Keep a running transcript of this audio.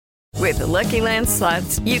With the Lucky Land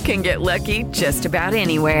Slots, you can get lucky just about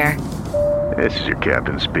anywhere. This is your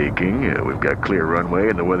captain speaking. We've got clear runway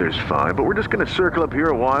and the weather's fine, but we're just going to circle up here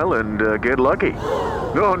a while and get lucky.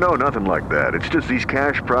 No, nothing like that. It's just these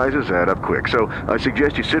cash prizes add up quick. So I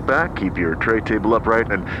suggest you sit back, keep your tray table upright,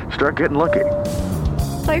 and start getting lucky.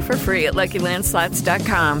 Play for free at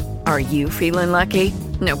LuckyLandSlots.com. Are you feeling lucky?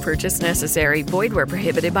 No purchase necessary. Void where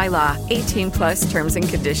prohibited by law. 18+ terms and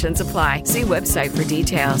conditions apply. See website for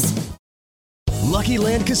details. Lucky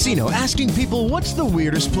Land Casino, asking people, what's the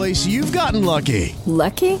weirdest place you've gotten lucky?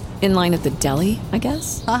 Lucky? In line at the deli, I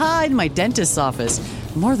guess? Aha, in my dentist's office.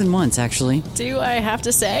 More than once, actually. Do I have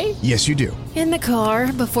to say? Yes, you do. In the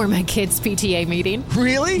car before my kids' PTA meeting.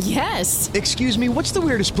 Really? Yes. Excuse me, what's the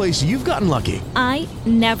weirdest place you've gotten lucky? I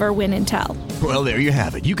never win and tell. Well, there you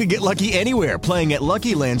have it. You can get lucky anywhere, playing at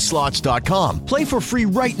LuckyLandSlots.com. Play for free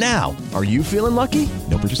right now. Are you feeling lucky?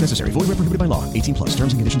 No purchase necessary. Void where prohibited by law. 18+.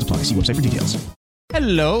 Terms and conditions apply. See website for details.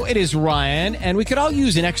 Hello, it is Ryan, and we could all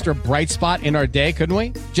use an extra bright spot in our day, couldn't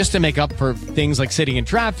we? Just to make up for things like sitting in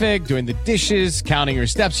traffic, doing the dishes, counting your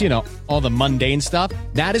steps, you know, all the mundane stuff.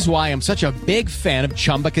 That is why I'm such a big fan of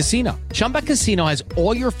Chumba Casino. Chumba Casino has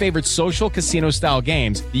all your favorite social casino-style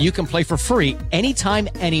games that you can play for free anytime,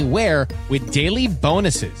 anywhere with daily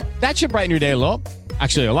bonuses. That should brighten your day a little.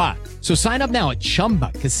 Actually, a lot. So sign up now at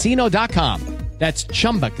ChumbaCasino.com. That's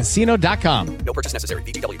ChumbaCasino.com. No purchase necessary.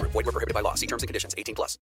 VGW Group. Void where prohibited by law. See terms and conditions.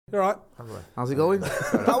 18+. You all right? How's it going?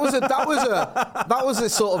 that was a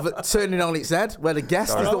sort of turning on its head, where the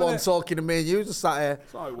guest is the one talking to me and you just sat here.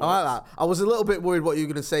 I like that. I was a little bit worried what you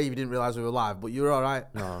were going to say if you didn't realise we were live, but you were all right.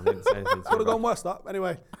 No, I didn't say anything. Could have gone west, that.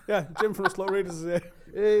 Anyway, yeah, Jim from the Slow Readers is here.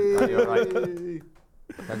 Hey. You're right.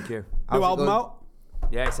 Thank you. New album out?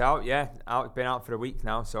 Yeah, it's out. Yeah, It's been out for a week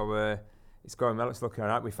now, so it's going well. It's looking all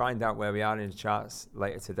right. We find out where we are in the charts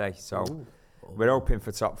later today, so we're hoping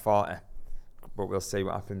for top 40, but we'll see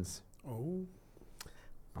what happens. Oh,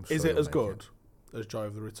 is it as good as Joy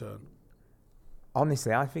of the Return?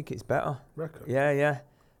 Honestly, I think it's better. Reckon? Yeah,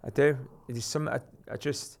 I do. There's some. I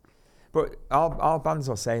just, but all bands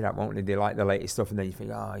will say that, won't they? They like the latest stuff, and then you think,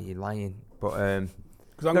 oh, you're lying. But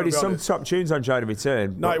there's some top tunes on Joy of the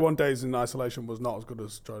Return. 91 Days in Isolation was not as good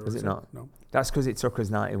as Joy of the Return. Was it not? No. That's because it took us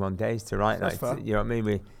 91 days to write That's that. fair. You know what I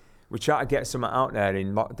mean? We tried to get something out there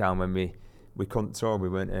in lockdown when we couldn't tour. We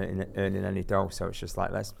weren't earning any dough, so it's just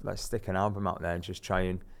like let's stick an album out there and just try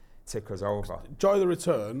and tick us over. Joy of the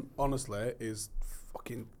Return, honestly, is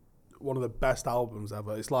fucking one of the best albums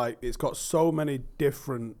ever. It's like it's got so many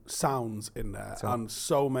different sounds in there and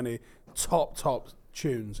so many top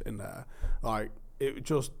tunes in there. Like it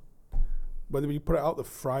just, when we put it out the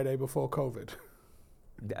Friday before COVID.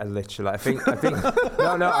 Literally, I think I think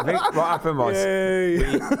what happened was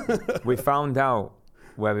we found out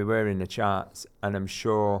where we were in the charts, and I'm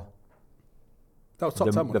sure that was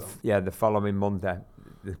top 10. The following Monday,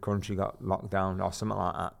 the country got locked down or something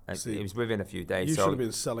like that. See, it was within a few days. You should have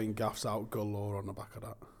been selling gaffs out galore on the back of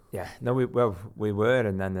that. Yeah, no, we were,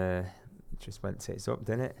 and then it just went tits up,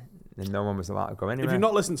 didn't it? And no one was allowed to go anywhere. If you've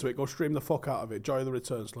not listened to it, go stream the fuck out of it. Joy of the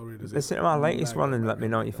Return, Slow Readers. Listen to our latest one and let me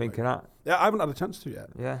know what you think of that. Yeah, I haven't had a chance to yet.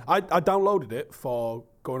 Yeah, I downloaded it for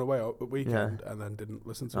going away at weekend and then didn't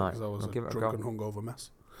listen to it because I was a drunk and hungover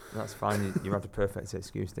mess. That's fine. You had the perfect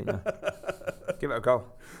excuse, didn't you? Give it a go.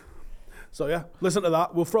 So yeah, listen to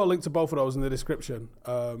that. We'll throw a link to both of those in the description.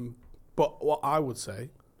 But what I would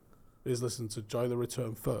say is listen to Joy of the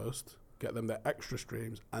Return first, get them their extra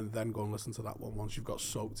streams, and then go and listen to that one once you've got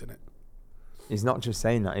soaked in it. He's not just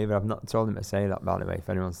saying that either. I've not told him to say that, by the way, if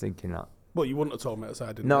anyone's thinking that. Well, you wouldn't have told me to say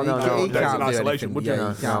I didn't. No. He can't in isolation, would you?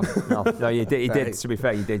 No, you did. To be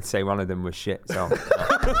fair, you did say one of them was shit. So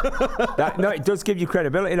it does give you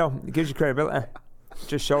credibility, though. It gives you credibility. It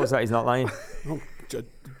just shows that he's not lying.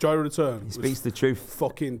 Joy Return. He speaks the truth.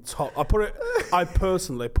 Fucking top. I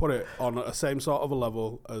personally put it on a same sort of a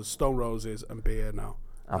level as Stone Roses and Be Here Now.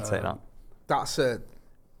 I'll take that. That's a.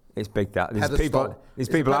 It's big. That there's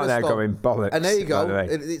people out there going bollocks. And there you go.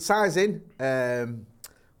 It ties in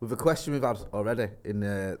with a question we've had already in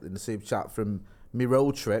the super chat from Me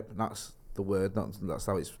Road Trip. That's the word. That's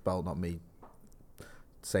how it's spelled. Not me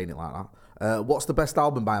saying it like that. What's the best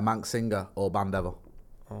album by a Manx singer or band ever?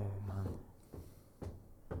 Oh man.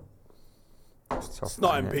 It's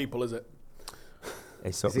not in people, is it?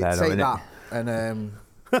 It's up there, isn't it? And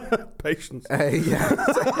patience. Yeah.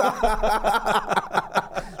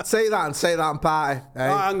 Say that and party.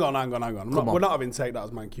 Hang on. We're not having Take That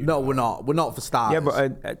as Man Q. No, we're not. We're not for starters. Yeah,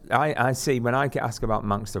 but I see when I get asked about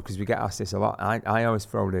Manx stuff, because we get asked this a lot, I always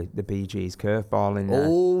throw the Bee Gees curveball in there.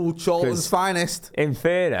 Oh, Charlton's finest. In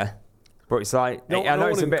theory, but it's like, I know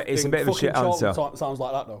it's a bit of a shit answer. Sounds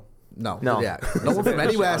like that though. No. No. Yeah. No one from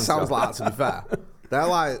anywhere sounds like that, to be fair. They're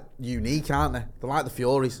like unique, aren't they? They're like the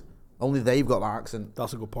Furies. Only they've got that accent.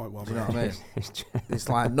 That's a good point, Do you know what I mean? It's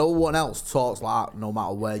like no one else talks like that no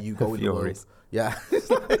matter where you go in the world. Yeah. It's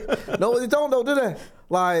like, no, they don't though, do they?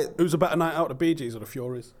 Like, who's a better night out, the Bee Gees or the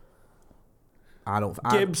Furies?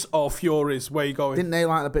 Gibbs or Furies? Where you going? Didn't they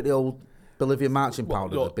like a bit the old Bolivian marching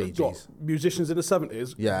powder, the Bee Gees? Musicians in the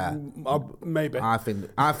 70s? Yeah. Maybe. I think.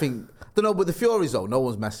 Don't know, with the Furies though, no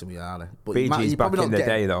one's messing with you, are they? But Bee Gees back in the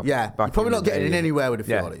day though. Yeah. You're probably not getting in anywhere with the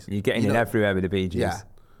Furies. You're getting in everywhere with the Bee Gees. Yeah.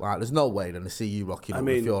 Like, there's no way then to see you rocking up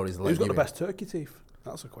the Furies. Who's got the best turkey teeth?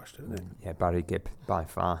 That's a question, isn't it? Yeah, Barry Gibb by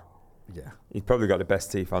far. Yeah, he's probably got the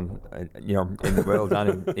best teeth on, in the world.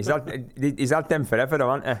 And he's had them forever,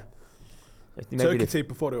 though, hasn't he? Turkey teeth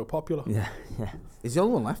before they were popular. Yeah. He's the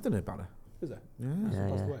only one left in it, Barry. Is it?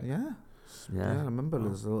 Yeah. I remember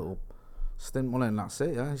there's a little stint one, and that's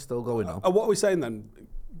it. Yeah, he's still going on. What are we saying then?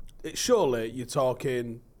 Surely you're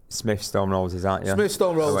talking Smith, Stone Roses, aren't you? Smith,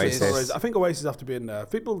 Stone Roses. I think Oasis have to be in there.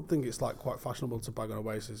 People think it's like quite fashionable to bag on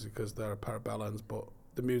Oasis because they're a pair of bellends, but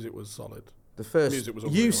the music was solid. The first,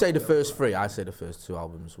 you say the first three, I say the first two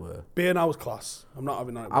albums were. Being I was class. I'm not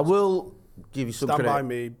having that. I will give you some Stand credit. By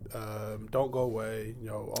Me, Don't Go Away,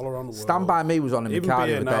 All Around the World. Stand By Me was on in the car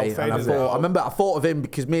the other day, and I thought of him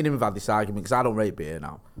because me and him have had this argument because I don't rate Beer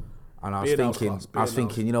Now, and I was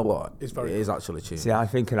thinking, you know what, it is actually cheap. See, I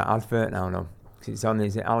think of that advert now. It's on,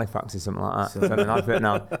 is it Halifax or something like that? It's on an advert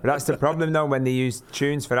now. But that's the problem though, when they use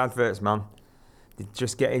tunes for adverts, man. They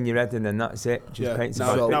just get in your head and then that's it. Just paints a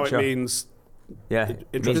picture. Now it means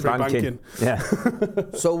it means banking. Yeah.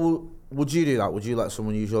 So would you do that? Would you let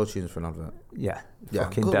someone use your tunes for an advert? Yeah.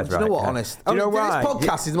 Fucking dead right. Do you know what? Honest. Do you know why? This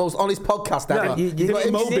podcast is the most honest podcast ever. You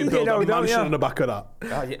think Moby built a mansion on the back of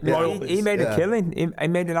that? He made a killing. He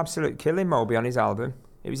made an absolute killing, Moby, on his album.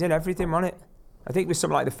 It was in everything, wasn't it? I think it was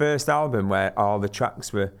something like the first album where all the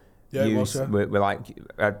tracks were used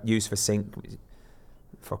used for sync.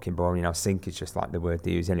 Fucking boring now. Sync is just like the word they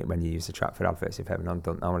use in it when you use the track for adverts. If everyone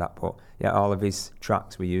don't know that, but yeah, all of his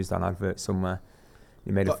tracks were used on adverts somewhere.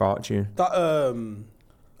 He made a fortune. That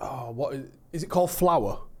what is it called?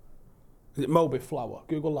 Flower? Is it Moby Flower?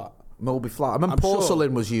 Google that. Moby Flower. I remember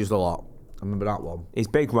Porcelain was used a lot. I remember that one. His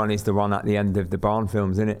big one is the one at the end of the Bourne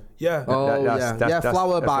films, isn't it? Yeah.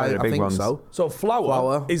 Flower by, I think so. So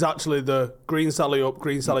Flower is actually the Green Sally Up,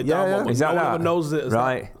 Green Sally Down one. Is that no one ever knows it as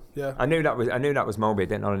right? That. Yeah. I knew that was Moby. I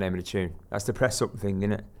didn't know the name of the tune. That's the press up thing,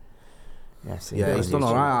 isn't it? He's done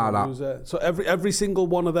all right out of that. So every single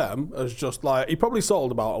one of them has just like, he probably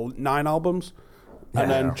sold about 9 albums. And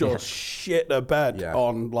then just shit a bed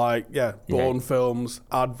on Bourne films,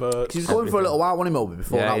 adverts. He was going for a little while, wasn't he, Moby,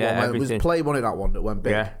 before that one. It was Play Money, that one that went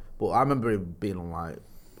big. Yeah. But I remember him being on was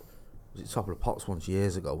it Top of the Pops once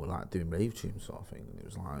years ago, with doing rave tunes sort of thing. And it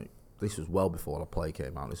was like, this was well before the Play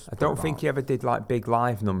came out. I don't think he ever did big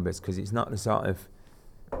live numbers because it's not the sort of,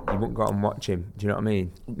 you wouldn't go out and watch him. Do you know what I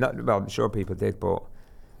mean? I'm sure people did, but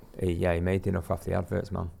he made enough off the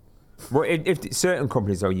adverts, man. Well, if certain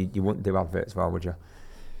companies though, you wouldn't do adverts for, would you?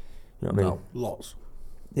 You know what I mean? Lots.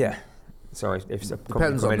 Yeah. So if a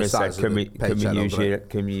company come in and said,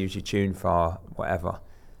 can we use your tune for whatever,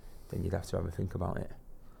 then you'd have to have a think about it.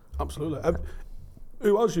 Absolutely.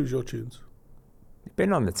 Who else use your tunes?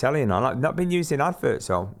 Been on the telly and all. I've not been using adverts,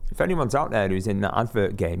 so if anyone's out there who's in that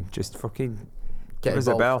advert game, just fucking give us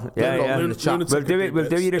a bell. Yeah. We'll do it. We'll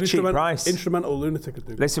do you a cheap price. Instrumental Lunatic.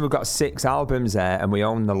 Listen, we've got 6 albums there, and we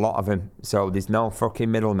own a lot of them. So there's no fucking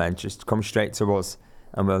middlemen. Just come straight to us,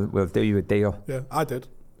 and we'll do you a deal. Yeah, I did.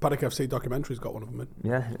 Paddock FC documentary's got one of them in.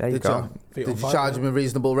 Yeah, there you go. Did you charge him a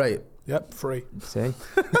reasonable rate? Yep, free. See,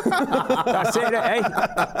 that's it. Hey,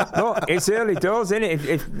 look, it's early doors, isn't it?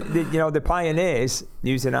 If the pioneers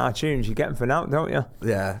using our tunes, you get them for now, don't you?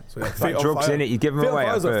 Yeah. So like drugs in it, you give them away. Feet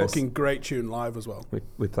on Fire's a fucking great tune live as well.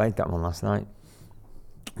 We played that one last night.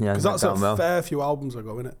 Yeah, because that's a fair few albums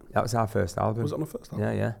ago, isn't it? That was our first album. Was it on the first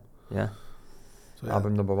album? Yeah. So,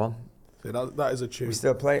 album number 1. See, that is a tune. We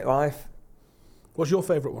still play it live. What's your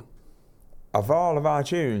favourite one? Of all of our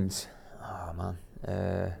tunes? Oh, man.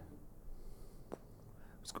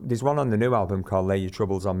 There's one on the new album called Lay Your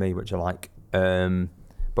Troubles on Me, which I like.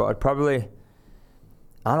 But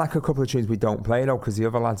I like a couple of tunes we don't play, though, because the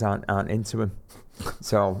other lads aren't into them.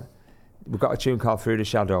 So we've got a tune called Through the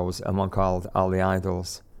Shadows and one called All the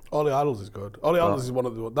Idols. All the Idols is good. All the Idols is one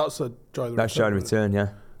of the... That's a Joy of the Return. That's Joy of the Return, yeah.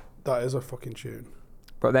 That is a fucking tune.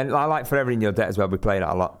 But then I like Forever in Your Debt as well. We play that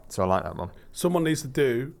a lot, so I like that one. Someone needs to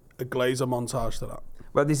do a Glazer montage to that.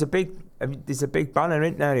 Well, there's a big banner,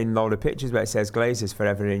 isn't there, in load of pictures where it says Glazers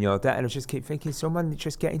forever in your debt, and I just keep thinking, someone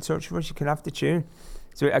just get in touch with us. You can have the tune.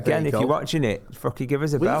 So again, if you're watching it, fucking give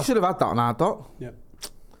us a bell. We should have had that on our dot. Yep.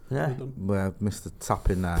 Yeah. Where Mr.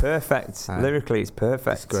 Tapping there. Perfect. Lyrically, it's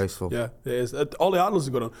perfect. It's graceful. Yeah, it is. All the Idols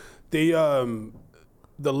are good on.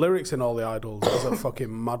 The lyrics in All the Idols is a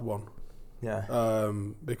fucking mad one. Yeah.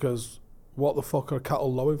 Because what the fuck are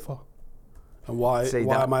cattle lowing for? And why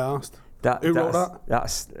am I asked? Who wrote that?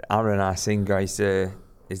 That's Aaron, our singer.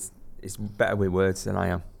 He's better with words than I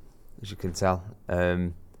am, as you can tell.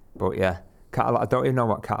 But yeah, cattle. I don't even know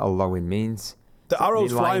what cattle lowing means. The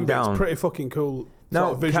arrows flying bit's pretty fucking cool.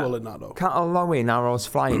 No visual in that though. Cattle lowing, arrows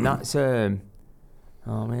flying. That's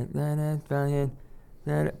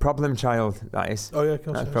Problem Child. That is. Oh yeah, of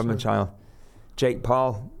course. That's Problem Child. Jake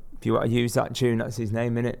Paul. If you want to use that tune, that's his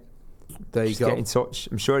name, innit? There you go. Get in touch.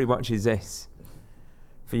 I'm sure he watches this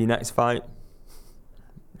for your next fight.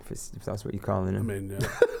 If that's what you're calling him. I mean, yeah.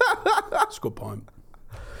 That's a good point.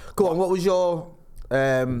 Go on. What was your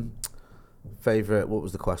favourite? What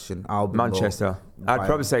was the question? Album? Manchester. I'd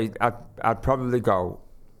probably say I'd probably go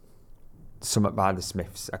something by the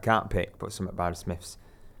Smiths. I can't pick, but something by the Smiths.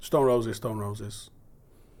 Stone Roses.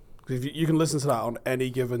 Because you can listen to that on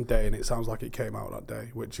any given day, and it sounds like it came out that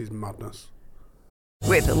day, which is madness.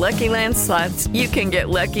 With the Lucky Land Slots, you can get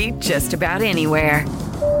lucky just about anywhere.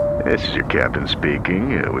 This is your captain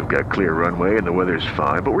speaking. We've got clear runway and the weather's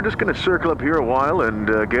fine, but we're just going to circle up here a while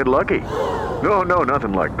and get lucky. No,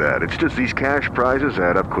 nothing like that. It's just these cash prizes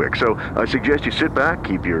add up quick. So I suggest you sit back,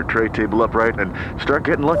 keep your tray table upright, and start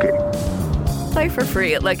getting lucky. Play for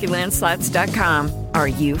free at LuckyLandSlots.com. Are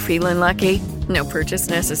you feeling lucky? No purchase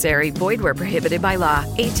necessary. Void where prohibited by law.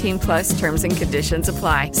 18+ terms and conditions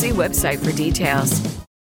apply. See website for details.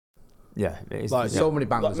 Yeah, it is. Like so many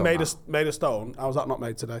bangers on that. Made of Stone. How's that not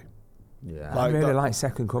made today? Yeah. I really like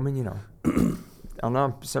Second Coming, you know. I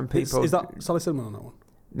know some people... Is that Sally Cinnamon on that one?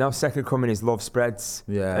 No, Second Coming is Love Spreads.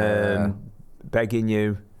 Yeah. Begging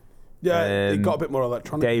You. Yeah, it got a bit more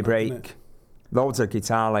electronic. Daybreak. Loads of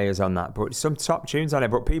guitar layers on that, but some top tunes on it.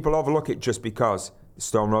 But people overlook it just because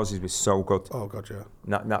Stone Roses was so good. Oh, God, yeah.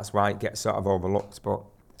 That's why it gets sort of overlooked. But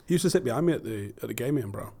he used to sit behind me at the gaming,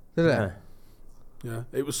 bro. Did it? Yeah.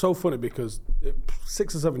 It was so funny because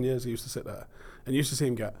 6 or 7 years he used to sit there and you used to see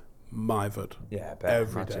him get mithered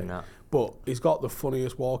every day. That. But he's got the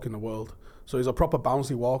funniest walk in the world. So he's a proper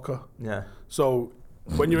bouncy walker. Yeah. So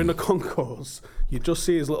when you're in the concourse, you just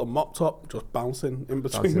see his little mop top just bouncing in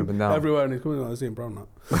between everywhere, and he's coming like Ian Brown.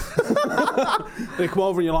 That they come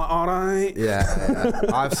over and you're like, all right. Yeah.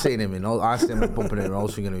 I've seen him bumping in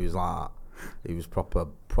Rolsing, and he was proper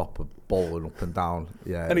bowling up and down.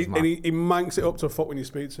 Yeah, and he manks it up to a foot when you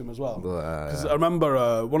speak to him as well. Because I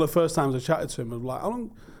remember one of the first times I chatted to him, I was like, how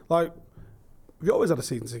long, like, have you always had a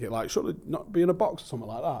season ticket? Like, should it not be in a box or something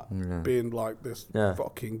like that? Yeah. Being like this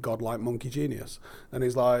fucking godlike monkey genius. And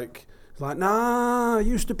he's like, nah, I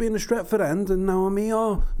used to be in the Stretford end and now I'm here.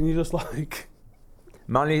 And you're just like...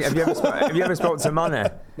 Manny, have you ever spoken to Manny?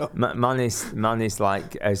 No. Manny's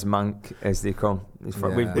like as mank as they come. We've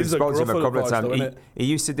spoken to him a couple of times. He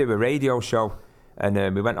used to do a radio show,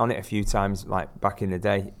 and we went on it a few times, like back in the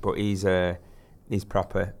day. But he's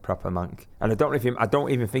proper mank, and I don't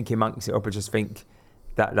even think he manks it up. I just think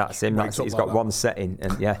that's him. He's got one setting,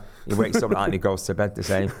 and he wakes up and he goes to bed the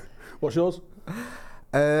same. What's yours?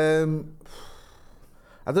 I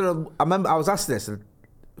don't know. I remember I was asked this a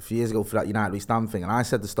few years ago for that United We Stand thing, and I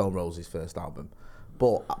said the Stone Roses' first album,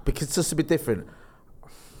 but because it's just a bit different,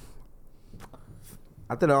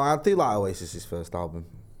 I don't know. I do like Oasis' first album.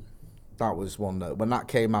 That was one that when that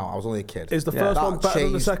came out, I was only a kid. Is the first one better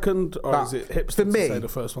than the second, or is it hipster for me, to say the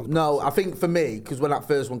first one? No, I think for me, because when that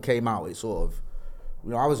first one came out, it sort of,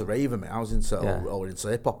 I was a raver, mate. I was into into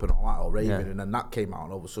hip hop and all that, or raving, and then that came out,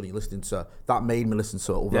 and all of a sudden you're listening to that made me listen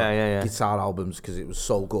to other guitar albums because it was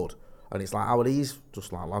so good. And it's like, how are these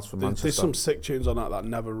just like lads from Manchester? There's some sick tunes on that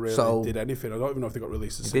never really did anything. I don't even know if they got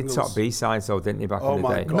released as singles. They did top B-sides though, didn't they, back in the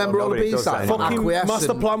day? God. Remember all the B-sides? Fucking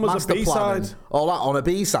Master Plan was a B-side. All that on a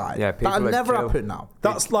B-side. Yeah, that never happened now.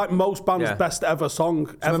 That's like most bands' best ever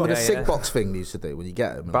song ever. Remember the Sig Box thing they used to do when you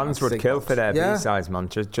get them? Bands would kill for their B-sides, man,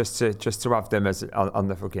 just to have them as on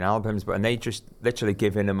the fucking albums, and they just literally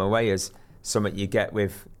giving them away as something you get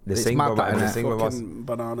with the single. The single was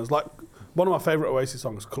bananas. Like, one of my favourite Oasis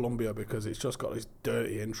songs, Columbia, because it's just got this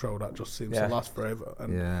dirty intro that just seems to last forever.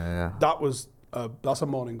 And that was that's a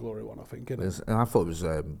Morning Glory one, I think, isn't it? I thought it was.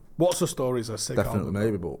 What's the Story's a sick definitely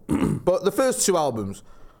album. Maybe, but the first two albums,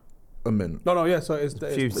 I mean, so it's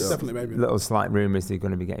definitely maybe. Little slight rumours they're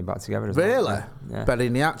going to be getting back together as well. Really? Yeah. Better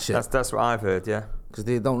in the action. That's what I've heard, yeah. Because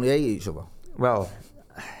they don't hate each other. Well,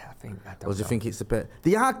 Or do you think it's a bit?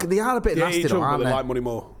 They are a bit nasty, though, aren't they? They Like money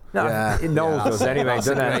more. No, Noel does anyway,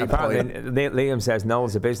 doesn't he? Apparently, point. Liam says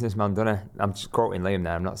Noel's a businessman, doesn't he? I'm just quoting Liam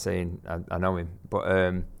there. I'm not saying I know him,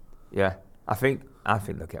 but yeah, I think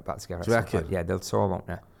they'll get back together. Do you reckon? Yeah, they'll tour, won't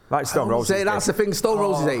they? Like Stone Roses. Say that's the thing. Stone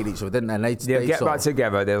Roses hated each other, didn't they? They'll get back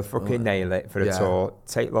together. They'll fucking nail it for the tour.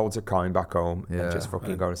 Take loads of coin back home and just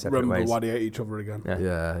fucking go to separate ways. Remember why they hate each other again?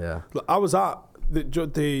 Yeah. Look, I was at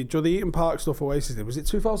the Eaton Park stuff Oasis did. Was it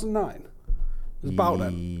 2009? It was about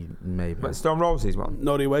then. Maybe. But Stone Roses one?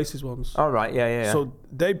 No, the Oasis ones. Oh, right, yeah. So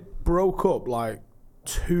they broke up like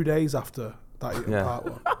 2 days after that Eaton Park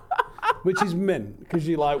one. Which is mint, because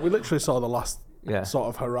we literally saw the last sort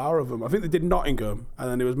of hurrah of them. I think they did Nottingham, and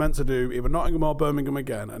then it was meant to do either Nottingham or Birmingham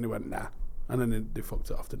again, and they went, nah. And then they fucked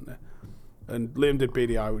it off, didn't they? And Liam did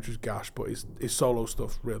BDI, which was gash, but his solo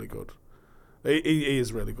stuff, really good. He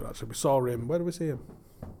is really good, actually. We saw him, where did we see him?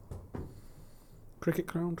 Cricket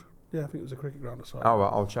Ground? Yeah, I think it was a Cricket Ground I saw him. Oh,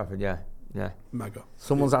 Old Trafford, yeah. Mega.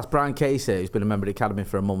 Someone's asked Brian Casey, who's been a member of the Academy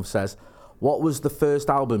for a month, says, what was the first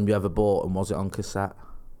album you ever bought, and was it on cassette?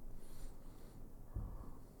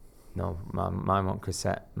 No, mine wasn't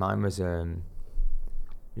cassette. Mine was a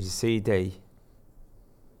CD,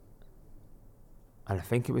 and I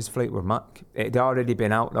think it was Fleetwood Mac. It had already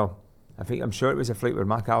been out though. I'm sure it was a Fleetwood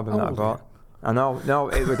Mac album that I bought. I know, no,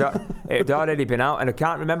 it had already been out, and I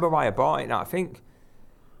can't remember why I bought it. Now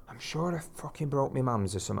I'm sure I fucking broke my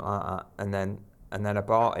mum's or something like that, and then I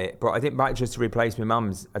bought it, but I didn't buy it just to replace my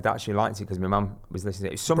mum's. I'd actually liked it because my mum was listening to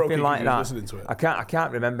it. It was something like that. Listening to it. I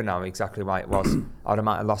can't remember now exactly why it was. I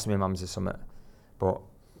might have lost my mum's or something. But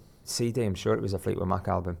CD, I'm sure it was a Fleetwood Mac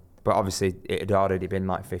album. But obviously it had already been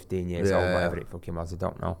like 15 years old, whatever it fucking was. I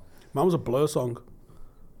don't know. Mine was a Blur song.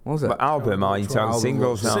 What was it? But album? Are you talking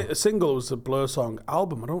singles now? A single was a Blur song.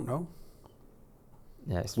 Album, I don't know.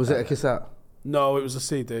 Yeah. Was it a cassette? No, it was a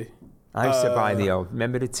CD. I used to buy the old.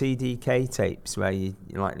 Remember the TDK tapes where you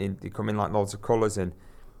like they come in like loads of colours and you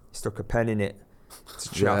stuck a pen in it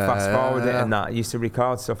to try and fast forward it and that. I used to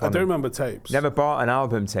record stuff. I do remember tapes. Never bought an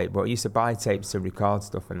album tape, but I used to buy tapes to record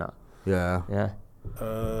stuff and that. Yeah.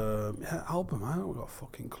 Album. I haven't got a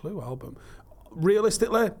fucking clue. Album.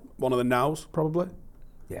 Realistically, one of the Nows probably.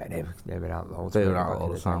 Yeah, they were out loads. They were out all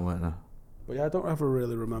the time, weren't they? But yeah, I don't ever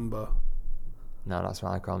really remember. No, that's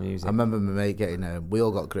what I call music. I remember my mate getting we all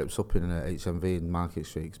got grips up in HMV in Market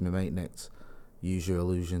Street because my mate nicked Use Your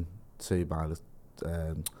Illusion 2 by the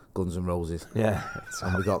Guns N' Roses. Yeah.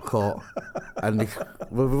 And we got caught. And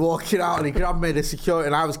we were walking out and he grabbed me, the security,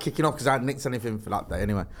 and I was kicking off because I hadn't nicked anything for that day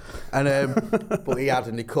anyway. And but he had,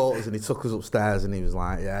 and he caught us and he took us upstairs and he was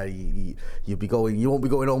like, yeah, you won't be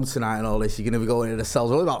going home tonight and all this, you're going to be going to the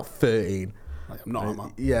cells. Only about 13. I'm not,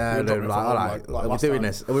 man. Yeah, and then like, all right, are we doing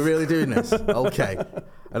this? Are we really doing this? Okay.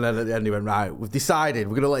 And then at the end he went, right, we've decided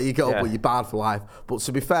we're going to let you go, but you're barred for life. But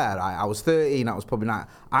to be fair, I was 13, I was probably not.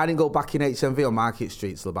 I didn't go back in HMV on Market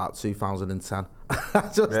Street till about 2010.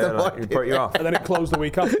 It put you off. And then it closed the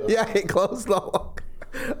week after. Yeah, it closed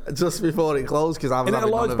just before it closed because I was. Is it a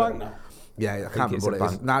Lloyd's Bank now? Yeah, I can't remember what it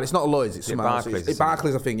is. No, it's not a Lloyd's. It's something else. It's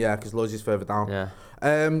Barclays, I think. Yeah, because Lloyd's is further down. Yeah.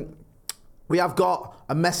 We have got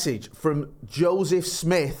a message from Joseph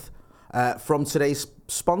Smith from today's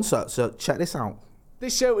sponsor. So check this out.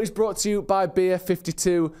 This show is brought to you by Beer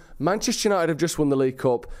 52. Manchester United have just won the League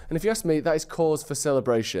Cup, and if you ask me, that is cause for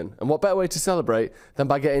celebration. And what better way to celebrate than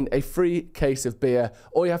by getting a free case of beer?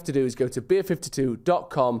 All you have to do is go to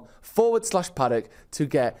beer52.com/paddock to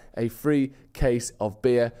get a free case of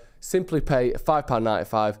beer. Simply pay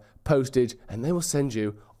 £5.95 postage, and they will send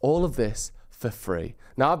you all of this for free.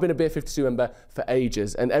 Now, I've been a Beer 52 member for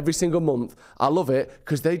ages, and every single month I love it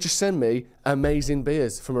because they just send me amazing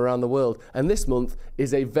beers from around the world. And this month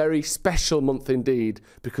is a very special month indeed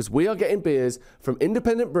because we are getting beers from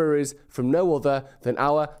independent breweries from no other than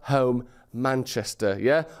our home Manchester,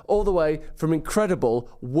 yeah? All the way from incredible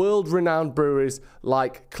world-renowned breweries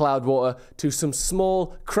like Cloudwater to some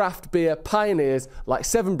small craft beer pioneers like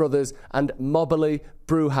Seven Brothers and Mobley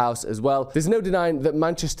Brew House as well. There's no denying that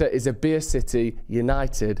Manchester is a beer city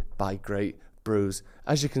united by great brews.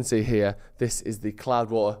 As you can see here, this is the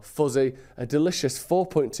Cloudwater Fuzzy, a delicious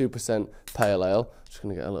 4.2% pale ale. Just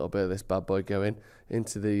going to get a little bit of this bad boy going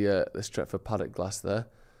into the Stretford Paddock glass there.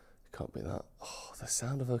 Can't beat that. Oh, the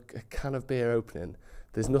sound of a can of beer opening.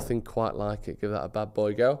 There's nothing quite like it. Give that a bad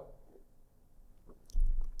boy go.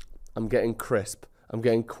 I'm getting crisp. I'm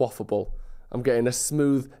getting quaffable. I'm getting a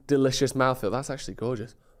smooth, delicious mouthfeel. That's actually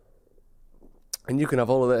gorgeous. And you can have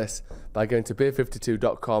all of this by going to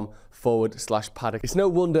beer52.com/paddock. It's no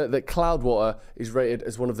wonder that Cloudwater is rated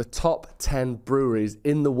as one of the top 10 breweries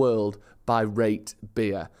in the world by Rate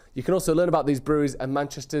Beer. You can also learn about these breweries and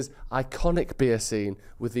Manchester's iconic beer scene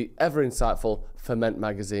with the ever-insightful Ferment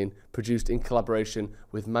magazine, produced in collaboration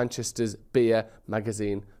with Manchester's beer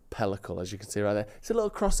magazine, Pellicle, as you can see right there. It's a little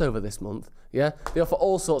crossover this month, yeah? They offer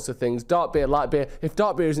all sorts of things, dark beer, light beer. If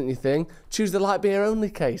dark beer isn't your thing, choose the light beer only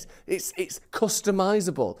case. It's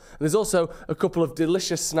customisable. And there's also a couple of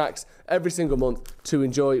delicious snacks every single month to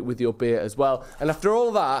enjoy with your beer as well. And after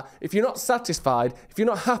all that, if you're not satisfied, if you're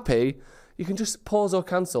not happy, you can just pause or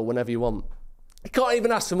cancel whenever you want. You can't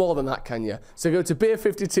even ask for more than that, can you? So go to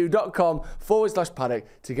beer52.com/paddock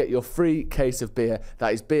to get your free case of beer.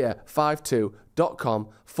 That is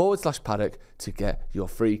beer52.com/paddock to get your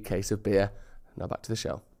free case of beer. Now back to the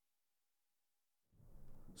show.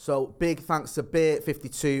 So big thanks to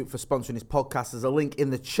Beer52 for sponsoring this podcast. There's a link in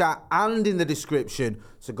the chat and in the description,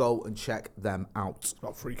 so go and check them out.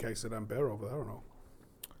 Got a free case of them beer over there or no?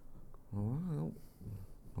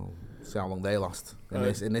 We'll see how long they last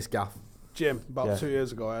in this gaff. Jim, about 2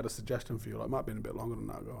 years ago, I had a suggestion for you. Like, it might have been a bit longer than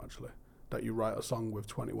that ago, actually. That you write a song with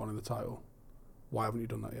 21 in the title. Why haven't you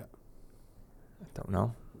done that yet? I don't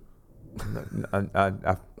know.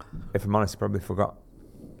 I, if I'm honest, I probably forgot.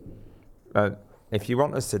 If you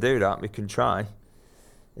want us to do that, we can try.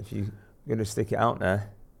 If you're going to stick it out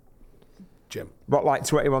there. Jim. What, like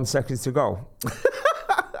 21 seconds to go?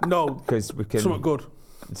 No. Because we can... Something good.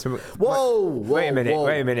 Wait a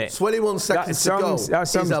minute. 21 seconds to go. That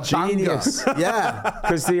song's genius. Yeah.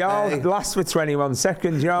 Because they all last for 21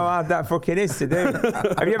 seconds. You know how hard that fucking is to do.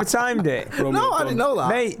 Have you ever timed it? No, I didn't know that.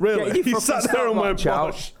 Mate, really? Get your He sat there and went,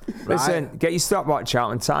 stopwatch out. Listen, get your stopwatch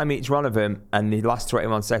out and time each one of them, and the last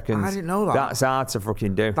 21 seconds. I didn't know that. That's hard to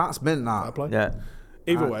fucking do. That's mint, that. Yeah.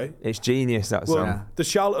 Either way. It's genius, that song. The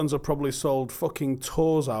Charlatans have probably sold fucking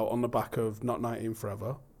tours out on the back of Not 19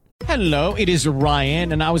 Forever. Hello, it is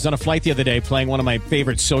Ryan, and I was on a flight the other day playing one of my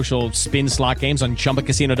favorite social spin slot games on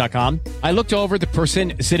ChumbaCasino.com. I looked over at the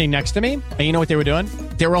person sitting next to me, and you know what they were doing?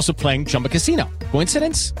 They were also playing Chumba Casino.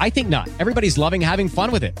 Coincidence? I think not. Everybody's loving having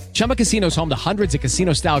fun with it. Chumba Casino is home to hundreds of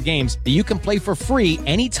casino-style games that you can play for free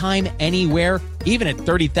anytime, anywhere, even at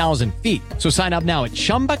 30,000 feet. So sign up now at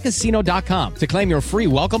ChumbaCasino.com to claim your free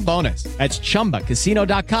welcome bonus. That's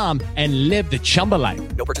ChumbaCasino.com and live the Chumba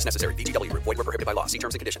life. No purchase necessary. VGW. Void where prohibited by law. See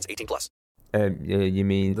terms and conditions. 18+. You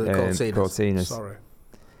mean the Cortinas? Sorry.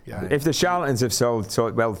 Yeah. If the Charlatans have sold,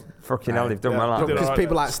 well, fucking hell, they've done well. Because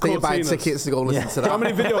people like Steve buy tickets to go listen to that. How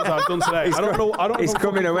many videos I've done today? I don't know. He's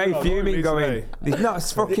coming away fuming, going, he's not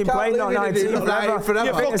fucking playing Not 19 forever.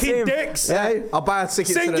 You fucking dicks. Yeah, I'll buy a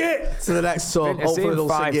ticket to the next tour. Hopefully they'll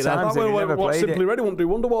sing it. That way, Simply Ready won't do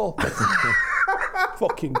Wonderwall.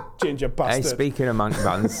 Fucking ginger bastard. Hey, speaking of Mank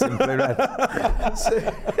bands, Simply Red.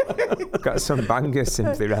 Got some bangers,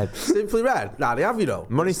 Simply Red. Simply Red? Nah, they have, you know.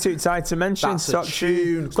 Money's too tight to mention. That's a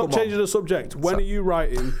tune. Stop changing the subject. When are you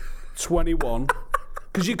writing 21?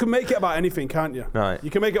 Because you can make it about anything, can't you? Right. You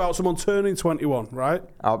can make it about someone turning 21, right?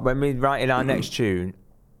 When we write in our next tune,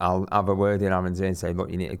 I'll have a word in Aaron's ear and say, look,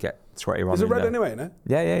 you need to get 21 Is it in red there. anyway, innit?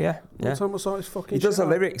 Yeah. What time was his fucking He does the out?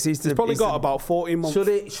 lyrics. He's probably got about 14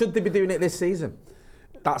 months. Should they be doing it this season?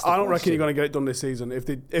 I don't reckon you're going to get it done this season.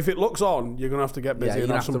 If it looks on, you're going to have to get busy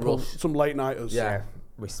and have some late nighters. Yeah.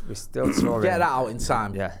 We're still touring. Get that out in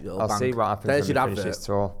time. Yeah. I'll see what happens there's when we your finish this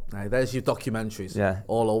tour. Hey, there's your documentaries. Yeah.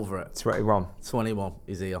 All over it. 21. 21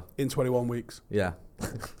 is here. In 21 weeks. Yeah.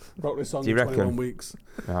 Wrote this song Do you in reckon? 21 weeks.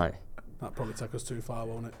 Right. That'd probably take us too far,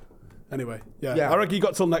 won't it? Anyway, yeah. I reckon you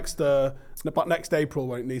got till next April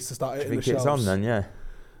when it needs to start hitting the shelves. It's on then, yeah.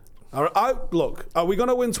 Look, are we going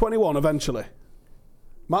to win 21 eventually?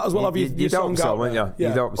 Might as well have your song out won't you?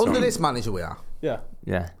 Yeah. Under this manager we are. Yeah.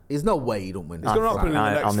 There's no way you don't win. It's going to happen in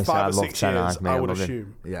the next 5 or 6 years, I would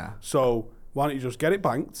assume. Yeah. So why don't you just get it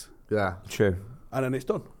banked? Yeah. True. And then it's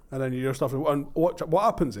done. And then you just have to... And what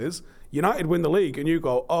happens is, United win the league and you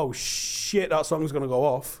go, oh shit, that song's going to go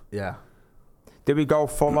off. Yeah. Did we go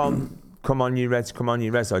full on, come on you Reds,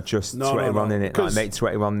 or just 21 in it? Like make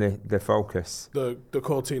 21 the focus? The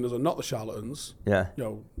Cortinas are not the Charlatans. Yeah.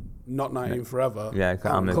 Not 19 Forever. Yeah,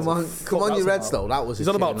 come on you Reds though. That was a tune. It's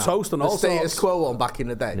on about toast and all sorts. The Status Quo one back in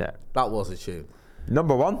the day. Yeah. That was a tune.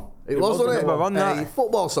 Number one. It was, wasn't it? Number one, a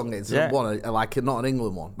football song it's one, like not an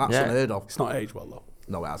England one. That's unheard of. It's not aged well though.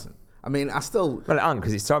 No, it hasn't. I mean, I still... Well, it ain't,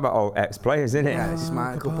 because it's talking about all ex-players, isn't it? Yeah, it's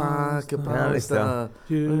Michael Parker, Pallister,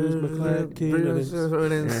 Hughes,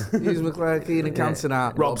 McClarkey and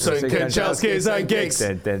Cantona, Robson, Kanchelskis and Giggs.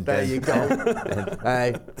 There you go.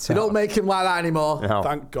 Hey, you don't make him like that anymore. No.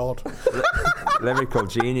 Thank God. Lyrical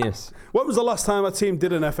genius. When was the last time a team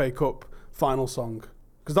did an FA Cup final song?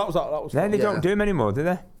 Because that was. They don't do them anymore, do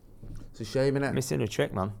they? It's a shame, innit? Missing a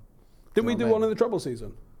trick, man. Didn't we do one in the treble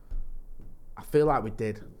season? I feel like we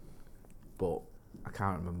did, but I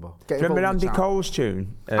can't remember. Do you remember Andy Cole's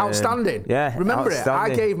tune? Outstanding. Yeah. Remember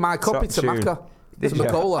outstanding. it? I gave my copy Top to tune. Macca. To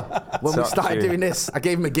Macola when we started doing this. I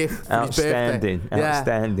gave him a gift for his birthday.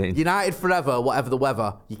 Outstanding. United forever, whatever the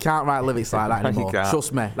weather. You can't write lyrics like that anymore.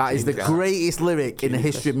 Trust me. That is the greatest lyric in the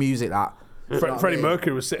history of music. That. Freddie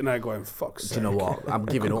Mercury was sitting there going, "Fuck's sake." Do you know what? I'm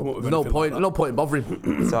giving up. No point in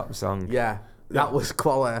bothering. Top song. Yeah, that was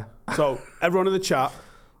quality. So everyone in the chat,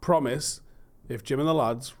 promise if Jim and the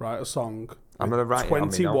lads write a song, I'm gonna write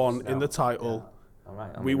 21 in the title,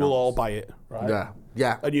 we will all buy it. Right?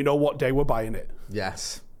 Yeah. And you know what day we're buying it?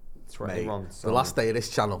 Yes. 21. The last day of this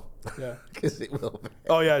channel. Yeah. Because it will be.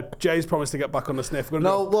 Oh yeah, Jay's promised to get back on the sniff.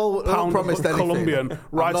 Don't promise anything. Colombian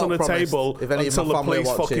right on the table until the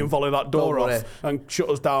police fucking volley that door off and shut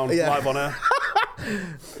us down live on air.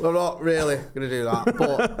 We're not really going to do that,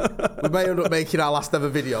 but we may end up making our last ever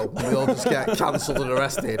video and we all just get cancelled and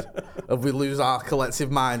arrested and we lose our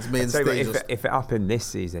collective minds, me and Steve. If it happened this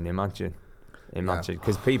season, imagine,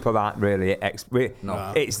 because people aren't really, it's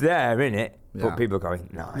there, innit? But people are going,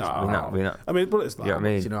 we're not. I mean, but it's like, you know what I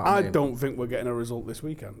mean? Do you know what I mean? don't think we're getting a result this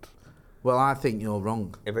weekend. Well, I think you're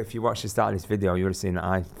wrong. If you watch the start of this video, you would have seen that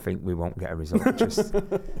I think we won't get a result. I've just you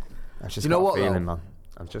know got what, a feeling, though? man.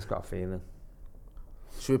 I've just got a feeling.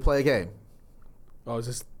 Should we play a game? Oh,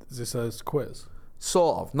 is this a quiz?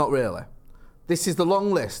 Sort of, not really. This is the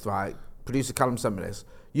long list, right? Producer Callum sent me this.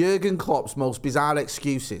 Jurgen Klopp's most bizarre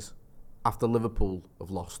excuses after Liverpool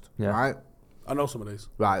have lost. Yeah. Right? I know some of these.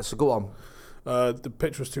 Right, so go on. The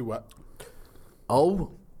pitch was too wet.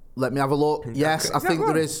 Oh, let me have a look. Yes, I think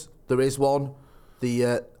there is one.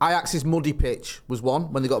 The Ajax's muddy pitch was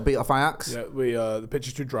one when they got beat off Ajax. Yeah, the pitch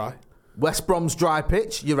is too dry. West Brom's dry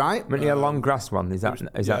pitch, you're right. Wasn't a long grass one? Is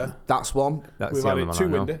that? That's one. That's We've the had other it one too I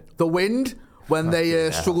know. windy. The wind, when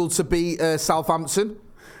they struggled to beat Southampton.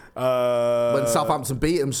 When Southampton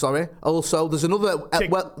beat them, sorry. Also, there's another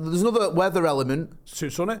weather element. It's too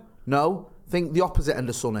sunny? No, think the opposite end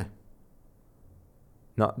of sunny.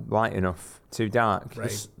 Not light enough. Too dark.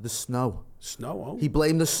 The snow. Snow? Oh. He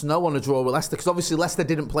blamed the snow on a draw with Leicester because obviously Leicester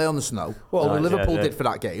didn't play on the snow. Well, only Liverpool did for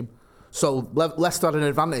that game. So Leicester had an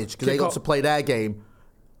advantage because they got to play their game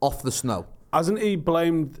off the snow. Hasn't he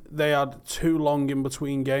blamed they had too long in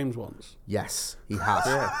between games once? Yes, he has.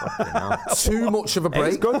 Yeah, too much of a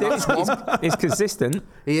break. It's good. He's consistent.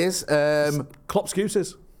 He is. Klopp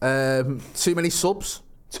excuses. Too many subs.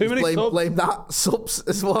 Subs. Blame that. Subs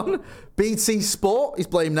as one. BT Sport, he's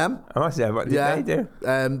blamed them. Oh, yeah. What did they do?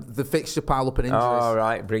 The fixture pile up in injuries. Oh,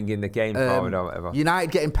 right. Bringing the game forward or whatever.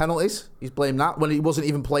 United getting penalties. He's blamed that when he wasn't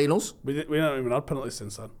even playing us. We haven't even had penalties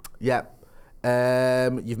since then. Yeah.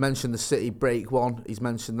 You've mentioned the City break one. He's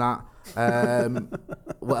mentioned that.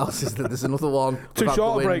 What else is there? There's another one. Too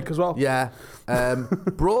short a break as well. Yeah.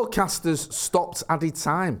 Broadcasters stopped added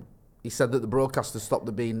time. He said that the broadcasters stopped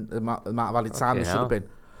there being the amount of added time there should have been.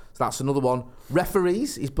 So that's another one.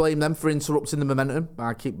 Referees, he's blamed them for interrupting the momentum.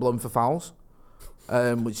 I keep blowing for fouls.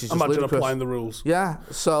 Which is just Imagine ludicrous. applying the rules. Yeah,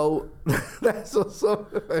 so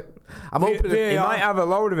I'm hoping he might have a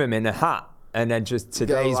load of them in a hat and then just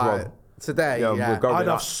today's one. Today, We'll go I'd with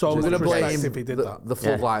have so much respect if he did that. The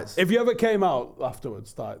floodlights. If you ever came out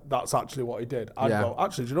afterwards, that's actually what he did, I'd go,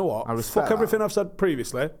 actually, do you know what? I respect Fuck everything that. I've said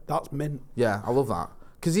previously. That's mint. Yeah, I love that.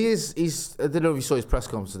 Because he's I don't know if you saw his press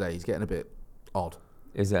conference today, he's getting a bit odd.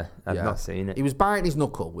 Is there? I've not seen it. He was biting his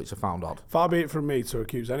knuckle, which I found odd. Far be it from me to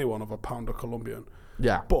accuse anyone of a pound of Colombian.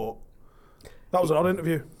 Yeah. But that was an odd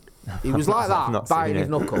interview. He was like that, biting his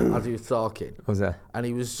it. knuckle as he was talking. Was there? And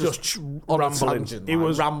he was just rambling. On a tangent, He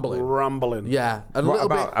was rambling. Yeah. And What a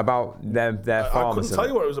little about their I form? couldn't tell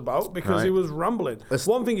you what it was about because he was rambling.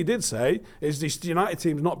 One thing he did say is this United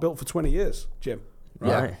team's not built for 20 years, Jim.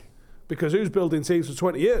 Right. Because who's building teams for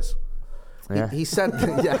 20 years? Yeah. He said,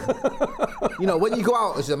 you know, when you go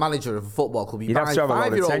out as a manager of a football club, you buy have to have a lot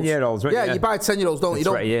of 5-year-olds. 10-year-olds, wouldn't you? You buy 10-year-olds, don't you?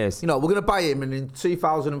 20 years. You know, we're going to buy him, and in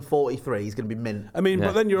 2043, he's going to be mint. I mean,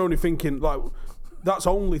 but then you're only thinking, like, that's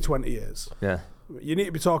only 20 years. Yeah. You need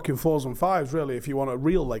to be talking 4s and 5s, really, if you want a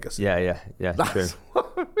real legacy. Yeah, true.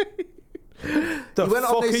 What I mean. The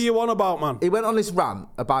fuck are you on about, man? He went on this rant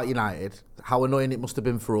about United, how annoying it must have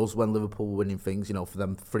been for us when Liverpool were winning things, you know, for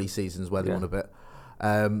them 3 seasons where they won a bit.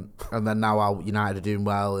 And then now how United are doing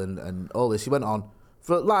well and all this. He went on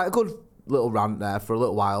for like a good little rant there for a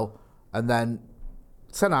little while. And then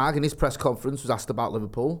Ten Hag in his press conference was asked about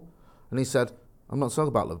Liverpool. And he said, I'm not talking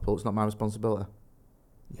about Liverpool, it's not my responsibility.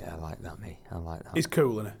 Yeah, I like that, mate. I like that. He's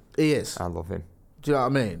cool, isn't he? Is. I love him. Do you know what I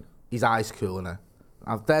mean? His eyes cool, innit?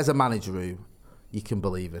 Now, there's a manager who you can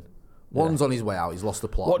believe in. One's on his way out. He's lost the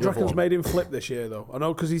plot. What do you reckon's made him flip this year, though? I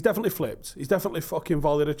know, because he's definitely flipped. He's definitely fucking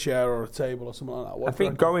volleyed a chair or a table or something like that. I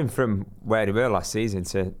think going from where they were last season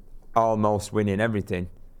to almost winning everything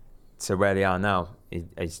to where they are now,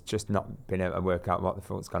 it's just not been able to work out what the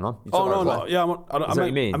fuck's gone on. No. Yeah,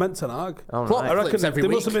 I meant Ten Hag. Klopp, I reckon there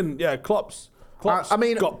must have been, Klopp's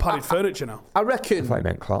got padded furniture now. I reckon I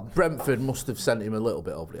meant Klopp. Brentford must have sent him a little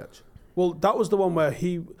bit over the edge. Well, that was the one where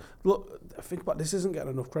think about this, isn't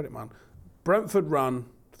getting enough credit, man. Brentford ran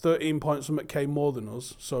 13 points from K more than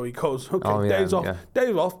us, so he goes, days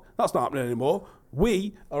off, that's not happening anymore.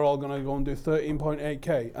 We are all going to go and do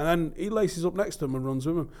 13.8k, and then he laces up next to him and runs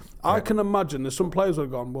with him. I can imagine there's some players who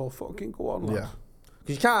have gone, well, fucking go on, lads. Yeah.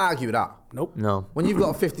 Because you can't argue with that. Nope. No. When you've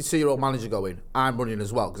got a 52-year-old manager going, I'm running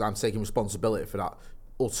as well because I'm taking responsibility for that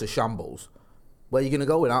utter shambles, where are you going to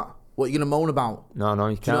go with that? What are you going to moan about? No,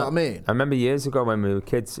 you can't. Do you know what I mean? I remember years ago when we were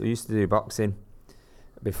kids, we used to do boxing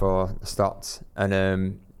before it stopped,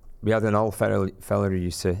 and we had an old fella who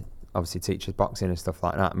used to obviously teach us boxing and stuff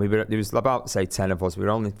like that. And there was about, say, 10 of us. We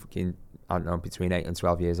were only fucking, I don't know, between 8 and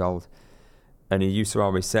 12 years old. And he used to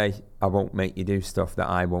always say, I won't make you do stuff that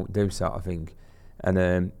I won't do, sort of thing.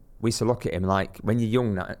 And we used to look at him like, when you're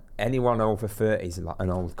young, anyone over 30 is like an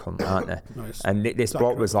old cunt, aren't they? Nice. And this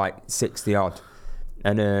bloke was like 60 odd.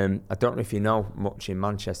 And I don't know if you know much in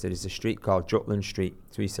Manchester, there's a street called Jutland Street.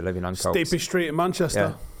 So we used to live in Ancoats. Steepest street in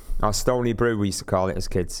Manchester. Yeah. Our Stony Brew, we used to call it as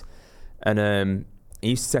kids. And he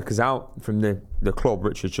used to take us out from the club,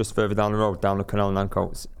 which was just further down the road, down the canal in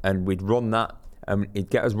Ancoats. And we'd run that, and he'd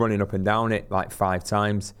get us running up and down it like 5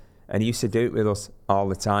 times. And he used to do it with us all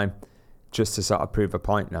the time, just to sort of prove a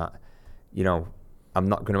point that, you know, I'm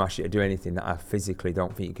not going to ask you to do anything that I physically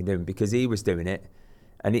don't think you can do. Because he was doing it.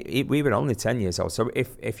 And we were only 10 years old. So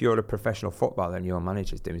if you're a professional footballer and your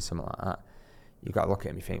manager's doing something like that, you've got to look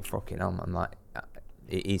at him and think, fucking hell, man. Like,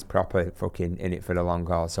 he's proper fucking in it for the long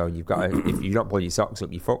haul. So you've got to, if you don't pull your socks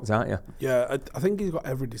up, you're fucked, aren't you? Yeah, I think he's got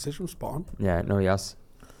every decision spot on. Yeah, no, he has.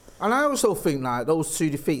 And I also think like those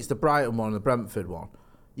 2 defeats, the Brighton one and the Brentford one,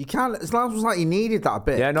 you can't. It's almost like he needed that a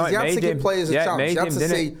bit. Yeah, no, he had to give players a chance. He had to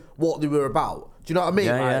see what they were about. Do you know what I mean?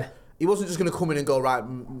 Yeah. He wasn't just going to come in and go, right,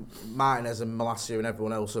 Martinez and Malacia and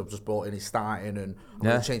everyone else have just brought in, he's starting and I'm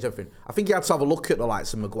going to change everything. I think he had to have a look at the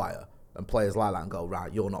likes of Maguire and players like that and go,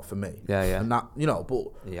 right, you're not for me. Yeah. And that, you know, but...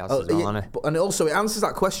 He has as well, hasn't he? And also, it answers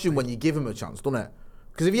that question when you give him a chance, doesn't it?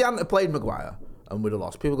 Because if he hadn't played Maguire and we'd have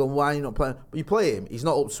lost, people go, why are you not playing? But you play him, he's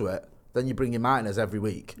not up to it, then you bring in Martinez every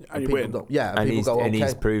week. And you win. And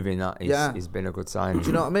he's proving that he's been a good sign. Do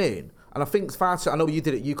you know what I mean? And I think I know you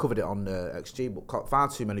did it, you covered it on XG, but far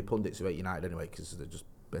too many pundits who hate United anyway, because they're just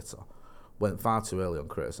bitter, went far too early on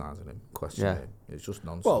criticising him, questioning him. It's just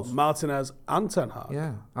nonsense. Well, Martinez and Ten Hag.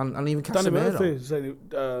 Yeah, and even Danny Casemiro. Murphy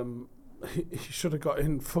saying he should have got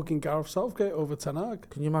in fucking Gareth Southgate over Ten Hag.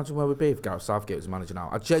 Can you imagine where we'd be if Gareth Southgate was manager now?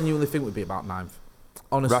 I genuinely think we'd be about 9th.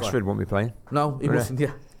 Honestly. Rashford won't be playing. No, he wasn't.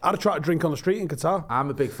 Yeah. I'd have tried to drink on the street in Qatar. I'm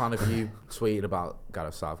a big fan of you tweeting about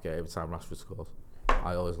Gareth Southgate every time Rashford scores.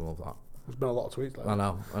 I always love that. There's been a lot of tweets like that. I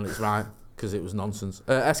know, and it's right, because it was nonsense.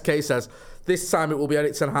 SK says, this time it will be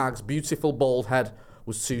Erik ten Hag's beautiful bald head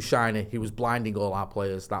was too shiny. He was blinding all our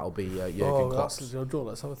players. That'll be Jurgen Klopp.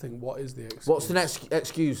 Let's have a think. What is the excuse? What's the next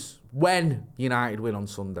excuse? When United win on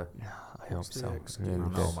Sunday? I hope so. I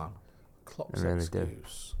know, man. Klopp's really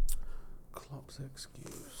excuse. Klopp's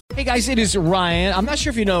excuse. Hey guys, it is Ryan. I'm not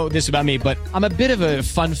sure if you know this about me, but I'm a bit of a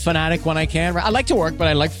fun fanatic when I can. I like to work, but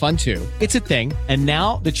I like fun too. It's a thing. And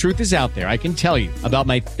now the truth is out there. I can tell you about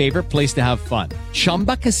my favorite place to have fun.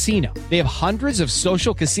 Chumba Casino. They have hundreds of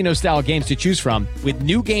social casino style games to choose from with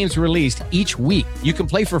new games released each week. You can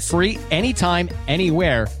play for free anytime,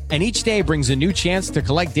 anywhere. And each day brings a new chance to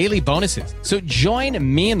collect daily bonuses. So join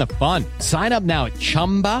me in the fun. Sign up now at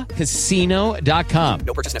ChumbaCasino.com.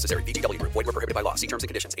 No purchase necessary. VGW Group. Void where prohibited by law. See terms and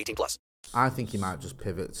conditions. 18+. I think he might just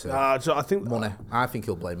pivot to So I think money. I think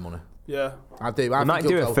he'll blame money. Yeah. I do. He might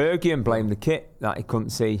do a Fergie and blame the kit that he couldn't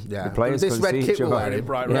see. Yeah. The players this couldn't red see kit each we're other.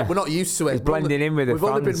 wearing, we're not used to it. He's blending in with the We've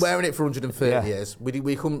fans. only been wearing it for 130 years.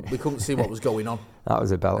 We couldn't see what was going on. That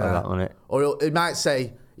was a belter, that, wasn't it? Or he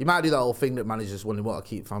might do that whole thing that managers when they want to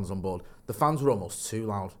keep fans on board. The fans were almost too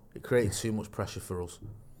loud. It created too much pressure for us.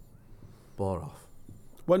 Bore off.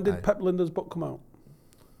 When did Pep Linda's book come out?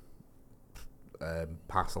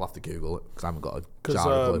 Pass. I'll have to Google it because I haven't got a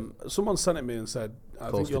jar of glue. Someone sent it me and said, I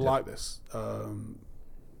think you'll like this. And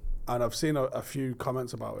I've seen a few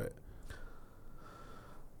comments about it.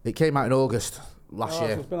 It came out in August last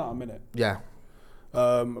year. So it's been out a minute. Yeah.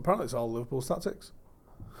 Apparently it's all Liverpool's tactics.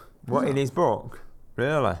 What, in his book?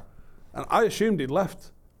 Really? And I assumed he'd left,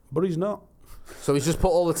 but he's not. So he's just put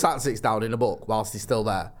all the tactics down in a book whilst he's still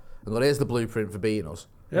there. and gone, here's the blueprint for beating us.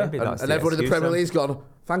 Yeah. And everyone in the Premier League's gone,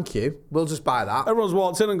 thank you, we'll just buy that. Everyone's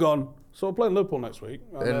walked in and gone, so we're playing Liverpool next week.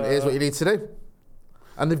 And here's what you need to do.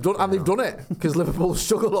 And they've done it because Liverpool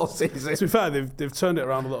struggled all season. To be fair, they've turned it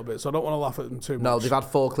around a little bit, so I don't want to laugh at them too much. No, they've had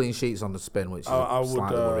 4 clean sheets on the spin, which is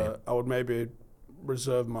slightly worrying. I would maybe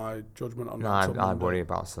reserve my judgment on that. No, I worry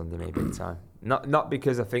about Sunday maybe big time. Not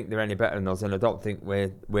because I think they're any better than us, and I don't think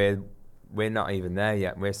we're not even there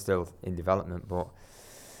yet. We're still in development, but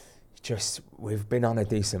just we've been on a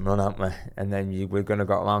decent run, haven't we? And then we're going to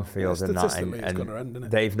go to Anfield and that, and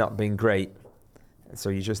they've not been great. So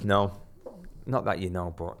you just know, not that you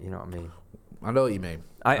know, but you know what I mean. I know what you mean.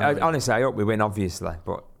 I honestly, I hope we win, obviously,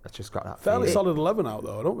 but I just got that fairly feeling. solid 11 out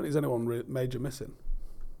though. I don't think there's anyone major missing.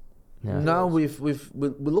 Yeah. No, we're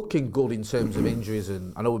looking good in terms of injuries,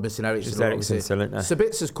 and I know we're missing Eriksen.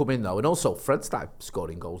 Sabitza's come in though, and also Fred started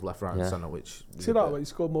scoring goals left, right, and centre. Which see that way he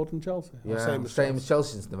scored more than Chelsea. Yeah, same as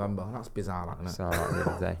Chelsea since November. That's bizarre, isn't it? Saw that the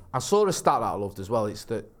other day. I saw a stat that I loved as well. It's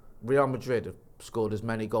that Real Madrid have scored as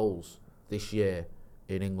many goals this year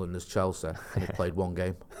in England as Chelsea, and they've played 1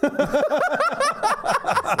 game. I've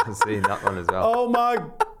seen that one as well. Oh my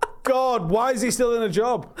God! Why is he still in a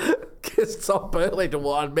job? Because Tom Burley don't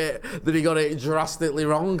want to admit that he got it drastically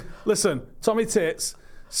wrong. Listen, Tommy Tits,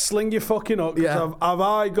 sling your fucking up. Yeah. Have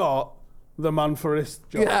I got the man for this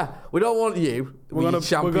job? Yeah, we don't want you. We're going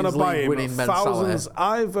to buy him winning thousands.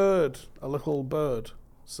 I've heard a little bird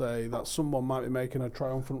say that someone might be making a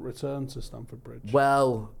triumphant return to Stamford Bridge.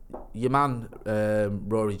 Well, your man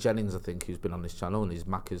Rory Jennings, I think, who's been on this channel and he's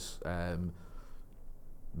Macca's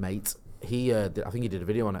mate. I think he did a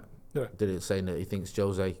video on it. Yeah. Did it saying that he thinks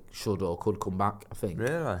Jose should or could come back? I think.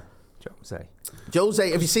 Really,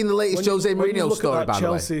 Jose, have you seen the latest Jose Mourinho story? By the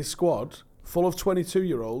way, Chelsea squad full of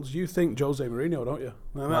 22-year-olds. You think Jose Mourinho, don't you?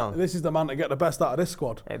 Well, this is the man to get the best out of this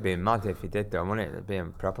squad. It'd be mad if he did, though, wouldn't it? It'd be a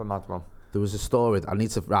proper mad one. There was a story I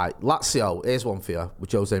need to write. Lazio, here's one for you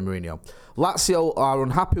with Jose Mourinho. Lazio are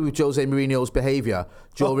unhappy with Jose Mourinho's behaviour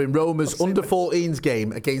during Roma's under-14s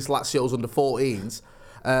game against Lazio's under-14s.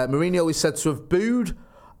 Mourinho is said to have booed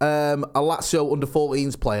a Lazio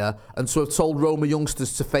under-14s player and to have told Roma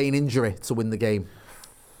youngsters to feign injury to win the game.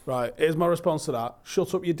 Right, here's my response to that.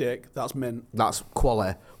 Shut up your dick, that's mint. That's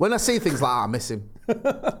quality. When I see things like that, I miss him.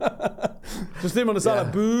 Just him on the side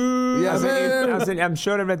like, boo! Yeah, I'm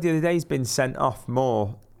sure I read the other day he's been sent off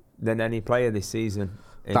more than any player this season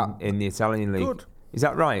in the Italian league. Good. Is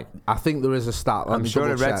that right? I think there is a stat. I'm sure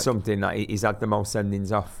I read something that he's had the most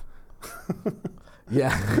sendings off.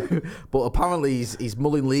 Yeah, but apparently he's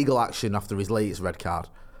mulling legal action after his latest red card.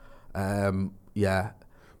 Yeah,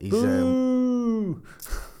 he's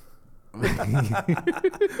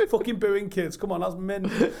fucking booing kids. Come on, that's mint.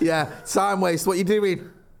 Yeah, time waste. What you doing?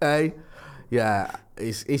 Hey, yeah,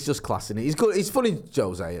 he's just classing it. He's good. He's funny,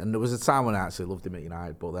 Jose. And there was a time when I actually loved him at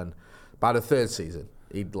United, but then by the 3rd season,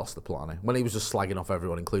 he'd lost the plot. When he was just slagging off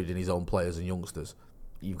everyone, including his own players and youngsters.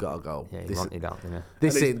 You've got to go. Yeah, he wanted out, didn't he?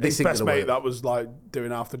 His best mate that was like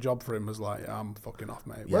doing half the job for him was like, yeah, I'm fucking off,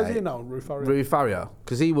 mate. Yeah, where's he now? Rui Faria,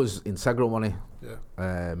 because he was integral, wasn't he?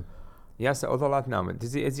 Yeah. He has the other lad now.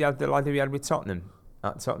 Has he had the lad who he had with Tottenham?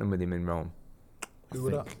 At Tottenham with him in Rome. Who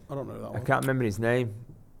was that? I don't know that one. I can't remember his name.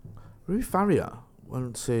 Rui Faria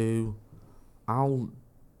went to Al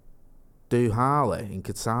Duhali in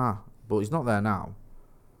Qatar, but he's not there now.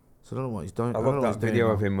 So I don't know what he's doing. I love that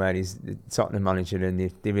video of him where he's the Tottenham manager and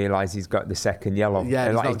they realise he's got the second yellow. Yeah,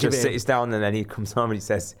 and he just sits down and then he comes home and he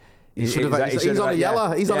says, he's on a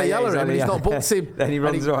yellow. He's on a yellow, and he's not booked him. Then he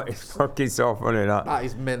runs out. It's fucking so funny, that. That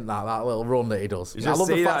is mint, that little run that he does. You just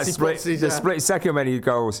see that split second when he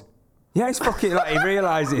goes, yeah, it's fucking like he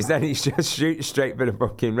realises, then he just shoots straight for the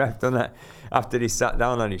fucking ref, doesn't it? After he sat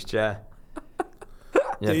down on his chair.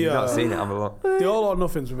 Yeah, if you've not seen it, have a look. The all or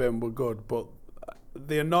nothings with him were good, but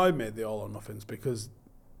they annoyed me, the all or nothings, because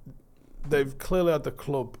they've clearly had the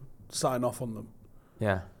club sign off on them.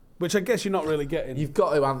 Yeah. Which I guess you're not really getting. You've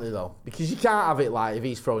got to, haven't you, though? Because you can't have it like if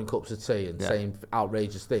he's throwing cups of tea and saying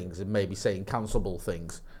outrageous things and maybe saying cancelable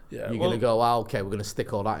things. Yeah, you're going to go, okay, we're going to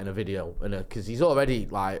stick all that in a video. Because he's already,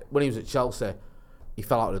 like, when he was at Chelsea, he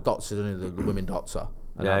fell out with the doctor, didn't he, the women doctor.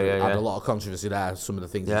 And had a lot of controversy there, some of the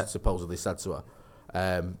things he supposedly said to her.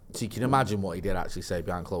 So you can imagine what he did actually say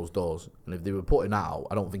behind closed doors. And if they were putting that out,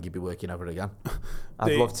 I don't think he'd be working ever again.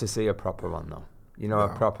 I'd love to see a proper one, though. You know, a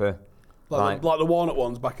proper... Like the Warnock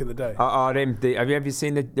ones back in the day. Have you ever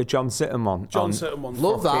seen the John Sitton one? John Sitton one.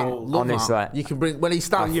 Love that. Honestly. That. You can bring, when he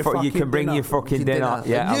starts, you can bring your fucking dinner.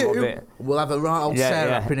 Yeah, I love it. We'll have a right old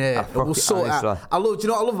Sarah up in here. And we'll sort it out. Do you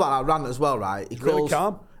know what I love about that rant as well, right? He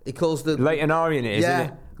calls the... Leighton Orient, isn't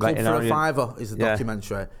it? Club for a Fiver is the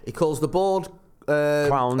documentary. He calls the board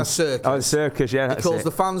Clowns. A circus. Oh, a circus, yeah. He calls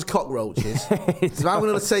the fans cockroaches. So I'm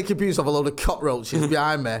going to take abuse of a load of cockroaches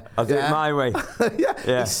behind me. I'll do it my way.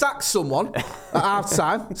 He sacks someone at half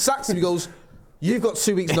time. Sacks him. He goes, "You've got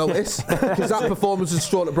 2 weeks' notice because that performance is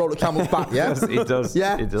straw that broke the camel's back." Yeah, he does.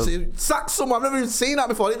 Yeah, he does. So he sacks someone. I've never even seen that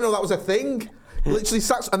before. I didn't know that was a thing. Literally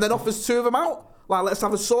sacks and then offers 2 of them out. Like, let's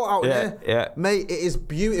have a sort out here. Yeah. Mate, it is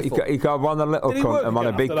beautiful. He got one a little cunt and one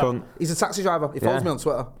a big cunt. He's a taxi driver. He follows me on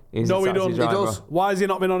Twitter. No, he doesn't. He does. Why has he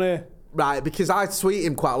not been on here? Right, because I tweet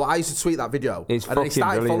him quite a lot. I used to tweet that video. He's and then he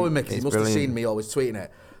started brilliant. following me because he must have seen me always tweeting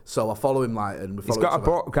it. So I follow him, like, and we follow He's got each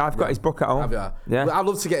a other. book. I've got his book at home. Have you? Yeah. I'd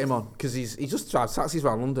love to get him on because he just drives taxis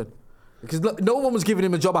around London. Because no one was giving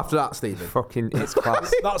him a job after that, Stephen. Fucking, it's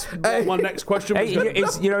class. That's my next question.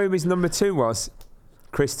 You know who his number 2 was?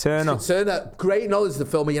 Chris Turner. Chris Turner, great knowledge of the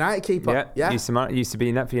former United keeper. Yeah. Used to be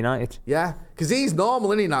in that for United. Yeah, because he's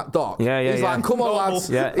normal, isn't he, that doc? Yeah. He's like, come on, lads.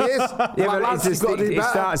 Yeah. He is. Yeah, like, lads, he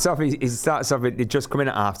starts off. He starts off. They just come in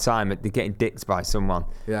at half time. They're getting dicked by someone.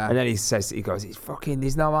 Yeah. And then he goes, "He's fucking.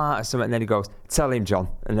 There's no art or something." And then he goes, "Tell him, John."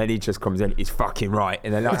 And then he just comes in. He's fucking right.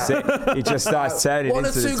 And then that's it. He just starts turning One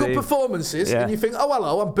into or the two good team. performances, Yeah. and you think, "Oh,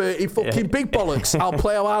 hello, I'm Bertie fucking Big Bollocks. I'll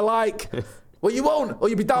play how I like." Well, you won't, or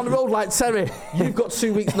you'll be down the road like Terry. You've got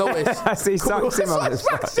 2 weeks' notice. He sacks him on the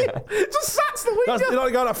spot. Just sacks the winger. That's the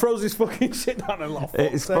only guy that throws his fucking shit down the loft.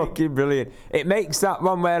 It's fucking brilliant. It makes that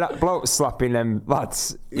one where that bloke slapping them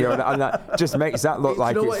lads, you know, and that just makes that look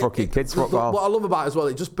like it's fucking kids football. What I love about it as well,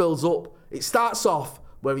 it just builds up. It starts off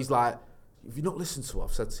where he's like, "Have you not listened to what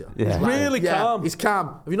I've said to you?" Yeah. He's like, Really calm. He's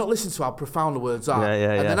calm. Have you not listened to how profound the words are?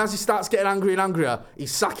 Yeah. And then as he starts getting angrier and angrier,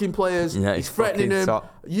 he's sacking players. Yeah, he's he's threatening fucking them.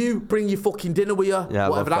 top. You bring your fucking dinner with you, Yeah, I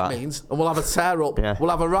whatever love that that. means, and we'll have a tear up. Yeah.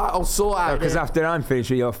 We'll have a right old sort out. Because after I'm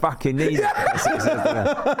finished with your fucking knees,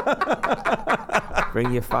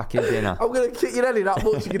 bring your fucking dinner. I'm going to kick your head in that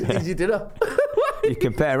much. You're going to need your dinner. You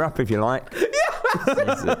can pair up if you like.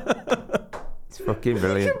 It's fucking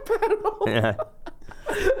brilliant. Yeah.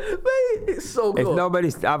 Mate, it's so good. If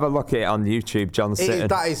nobody's have a look at it on YouTube, John Sitton.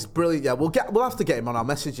 That is brilliant. Yeah, we'll have to get him on. I'll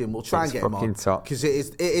message him. We'll try and get him on because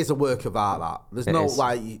it is a work of art. That there's no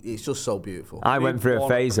like, it's just so beautiful. I went through a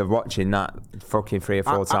phase of watching that fucking 3 or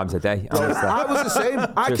 4 times a day. I was the same.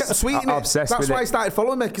 I kept tweeting it. That's why he started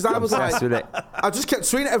following me because I was like, I just kept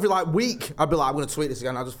tweeting it every week. I'd be like, I'm going to tweet this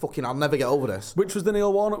again. I'll never get over this. Which was the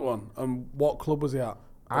Neil Warnock one, and what club was he at?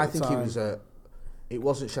 I think he was it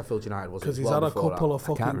wasn't Sheffield United, was it? Because he's had a couple of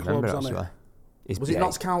fucking clubs, hasn't he? Was it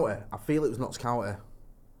Notts County? I feel it was Notts County.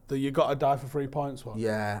 The you got to die for 3 points one?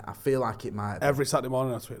 Yeah, I feel like it might have been. Every Saturday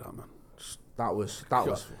morning I tweet that, man. That was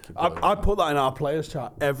fucking I put that in our players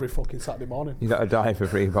chat every fucking Saturday morning. You got to die for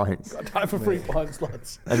 3 points. Got to die for 3 points,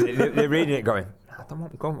 lads. And they're reading it going, I don't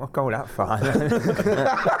want to go that far.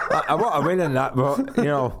 I want to win in that, but, you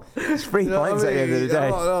know, it's 3 points at the end of the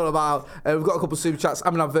day. We've got a couple of super chats.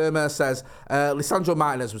 Aminat Vermeer says, Lisandro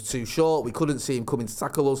Martinez was too short. We couldn't see him coming to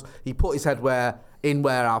tackle us. He put his head where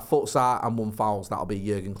our foots are and won fouls. That'll be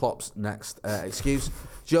Jurgen Klopp's next excuse.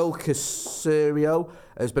 Joe Casario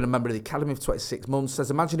has been a member of the Academy for 26 months.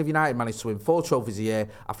 Says, imagine if United managed to win 4 trophies a year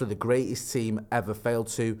after the greatest team ever failed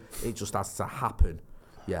to. It just has to happen.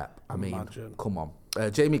 Yeah, I mean, come on.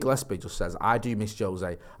 Jamie Gillespie just says, I do miss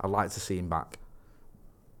Jose. I'd like to see him back.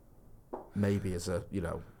 Maybe as a,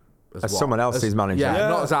 as someone else's manager. Yeah,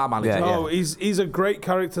 not as our manager. No, he's a great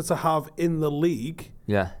character to have in the league.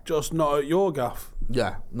 Yeah. Just not at your gaff.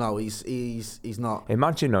 Yeah, no, he's not.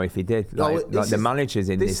 Imagine though if he did. Like the managers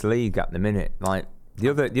in this league at the minute, like the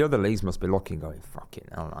other leagues must be looking, going fucking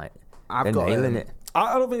hell, like they're nailing it.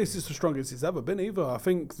 I don't think this is the strongest it's ever been either. I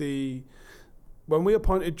think when we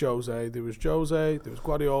appointed Jose, there was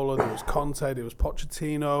Guardiola, there was Conte, there was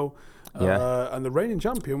Pochettino, and the reigning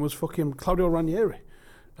champion was fucking Claudio Ranieri.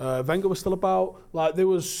 Wenger was still about. Like, there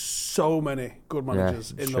was so many good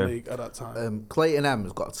managers in the league at that time. Clayton M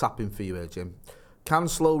has got a tap in for you here, Jim. Can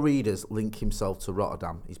Slow Readers link himself to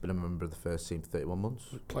Rotterdam? He's been a member of the first team for 31 months.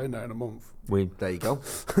 We're playing there in a month. There you go.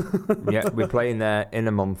 Yeah, we're playing there in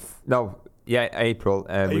a month. No, April.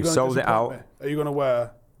 We've sold it out. Are you going to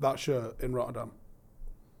wear that shirt in Rotterdam?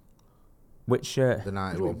 Which shirt? The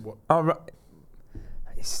night one. Oh,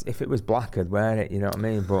 if it was black, I'd wear it. You know what I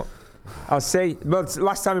mean? But I'll say, well,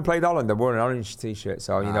 last time we played Holland, I wore an orange T-shirt,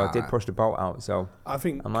 so I did push the boat out. So I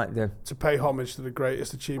think I might do to pay homage to the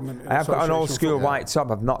greatest achievement. I have got an old school white top.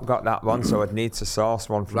 I've not got that one, so I'd need to source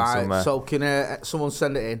one from somewhere. So can someone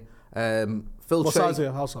send it in? Phil what size are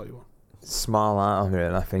you? How tall you want? Small out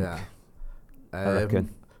really, I think. Yeah. I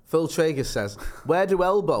reckon. Phil Traeger says, where do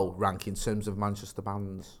Elbow rank in terms of Manchester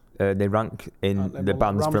bands? They rank in the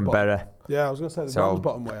bands from Bury. Yeah, I was going to say the band's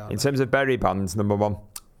bottom way out. In terms of Bury bands, number 1.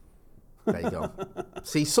 There you go.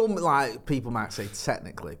 See, some like people might say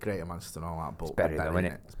technically Greater Manchester and all that, but It's Bury, though, isn't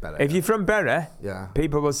it? It's Bury. If you're from Bury,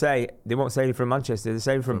 people will say they won't say you're from Manchester. They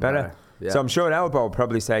say you're from Bury. Yeah. So I'm sure Elbow will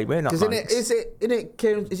probably say we're not. Because is it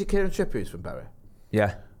Kieran Tripp who's from Bury?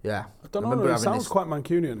 Yeah. Yeah. I don't know. It sounds quite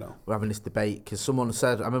Mancunian though. We're having this debate because someone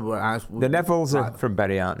said. I remember when I was. The Nevilles are from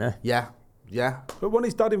Bury, aren't they? Yeah. But when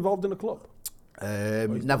his dad involved in a club?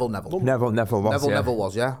 Neville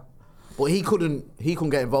was, yeah. But he couldn't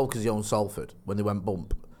get involved because he owned Salford when they went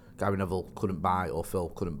bump. Gary Neville couldn't buy, or Phil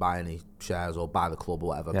couldn't buy any shares or buy the club or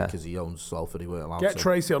whatever because he owns Salford. He weren't allowed to. Get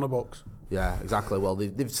Tracy on the books. Yeah, exactly. Well,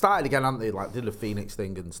 they've started again, haven't they? Like did the Phoenix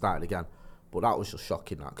thing and started again. But that was just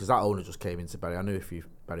shocking, that because that owner just came into Bury. I knew a few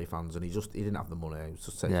Bury fans, and he didn't have the money. He was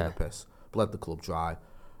just taking a piss, bled the club dry,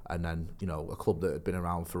 and then a club that had been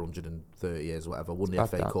around for 130 years, or whatever, won the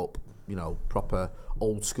FA Cup. Proper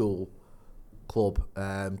old school club.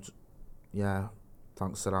 Thanks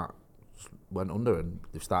to that, just went under, and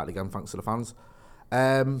they've started again thanks to the fans.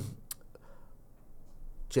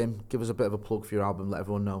 Jim, give us a bit of a plug for your album. Let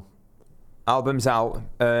everyone know. Album's out,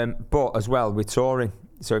 but as well we're touring.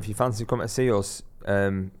 So if you fancy coming to see us,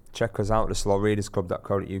 check us out at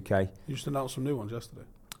slowreadersclub.co.uk. You just announced some new ones yesterday.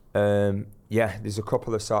 There's a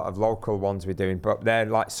couple of sort of local ones we're doing, but they're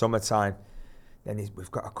like summertime. Then we've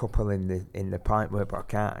got a couple in the pipework,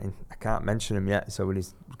 but I can't mention them yet. So we've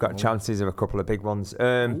got chances of a couple of big ones.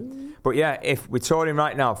 But yeah, if we're touring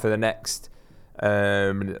right now for the next,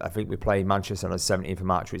 I think we play Manchester on the 17th of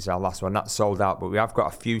March, which is our last one. That's sold out, but we have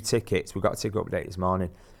got a few tickets. We've got a ticket update this morning.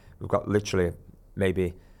 We've got literally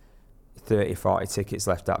maybe 30, 40 tickets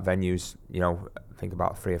left at venues. I think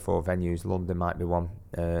about 3 or 4 venues. London might be one.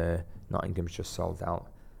 Nottingham's just sold out.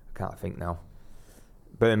 I can't think now.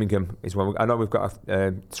 Birmingham is one. I know we've got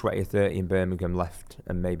 20 or 30 in Birmingham left,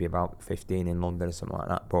 and maybe about 15 in London or something like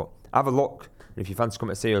that. But have a look. If you fancy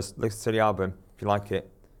coming to see us, listen to the album. If you like it.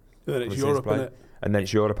 Then it's Europe, isn't it? And then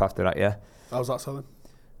it's Europe after that, yeah. How's that selling?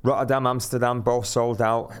 Rotterdam, Amsterdam, both sold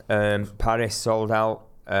out. Paris sold out.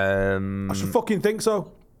 I should fucking think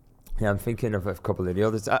so. Yeah, I'm thinking of a couple of the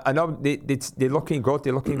others. I know they're looking good.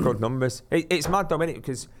 They're looking good numbers. It's mad though, isn't it?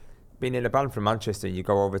 Because being in a band from Manchester, you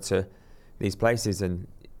go over to these places and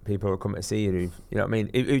people will come to see you, you know what I mean,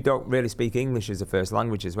 who don't really speak English as a first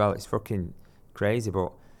language as well. It's fucking crazy,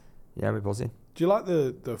 but yeah, we're buzzing. Do you like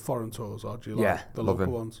the foreign tours, or do you like the local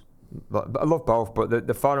ones? I love both, but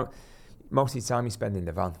the foreign, most of the time you spend in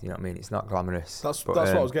the van, you know what I mean? It's not glamorous. That's what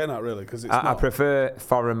I was getting at, really, because I prefer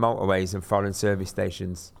foreign motorways and foreign service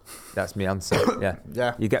stations. That's my answer.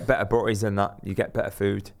 Yeah. You get better butties than that. You get better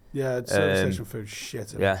food. Yeah, service station food,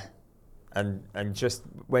 shit. Yeah. And just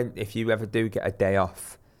if you ever do get a day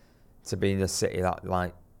off to be in a city that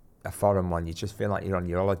like a foreign one, you just feel like you're on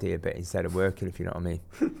your holiday a bit instead of working, if you know what I mean.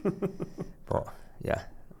 But yeah,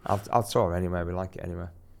 I'll tour anyway. We like it anyway.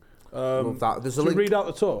 Love that. There's a link. Read out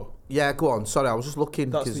the tour? Yeah, go on. Sorry, I was just looking.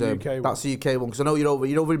 That's the UK one. That's the UK one, because I know you're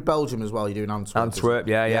over in Belgium as well. You're doing Antwerp.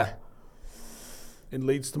 Yeah. In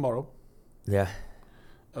Leeds tomorrow. Yeah.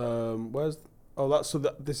 Where's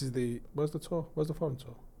the tour? Where's the foreign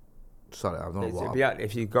tour? Sorry, I don't know what.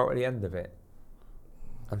 If you go to the end of it,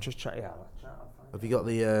 I'm just trying. Yeah. Have you got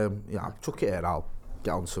the? I'll chuck it here. I'll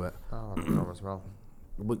get onto it. I'll go as well.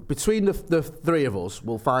 Between the three of us,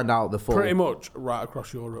 we'll find out the full. Pretty much right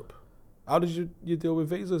across Europe. How did you deal with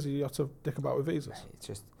visas? You have to dick about with visas? It's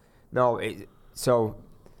just so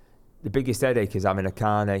the biggest headache is having a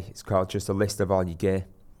carnet. It's called just a list of all your gear.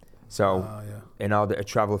 So in order to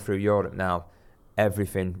travel through Europe now,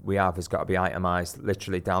 everything we have has got to be itemised,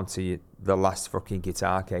 literally down to the last fucking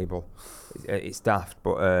guitar cable. It's daft,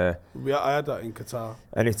 but I had that in Qatar.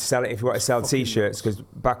 And if you want to sell T-shirts, because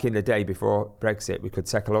back in the day before Brexit, we could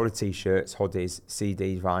take a load of T-shirts, hoodies,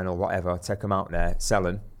 CDs, vinyl, whatever, take them out there, sell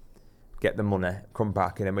them, get the money, come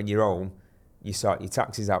back, and then when you're home, you sort your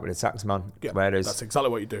taxes out with a tax man. Yeah, that's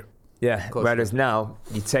exactly what you do. Yeah. Whereas now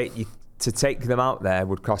to take them out there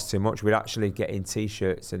would cost too much. We're actually getting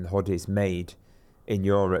T-shirts and hoodies made in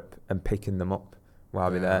Europe and picking them up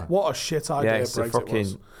while we're there. What a shit idea Brexit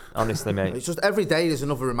was. Honestly, mate. It's just every day there's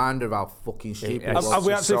another reminder of how fucking stupid it was. Have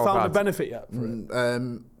we actually found a benefit yet for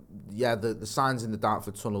it? Yeah, the signs in the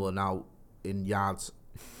Dartford Tunnel are now in yards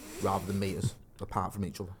rather than metres apart from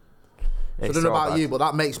each other. So I don't know about you, but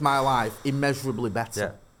that makes my life immeasurably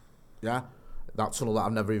better. Yeah? That tunnel that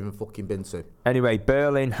I've never even fucking been to. Anyway,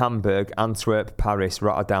 Berlin, Hamburg, Antwerp, Paris,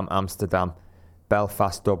 Rotterdam, Amsterdam,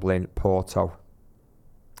 Belfast, Dublin, Porto.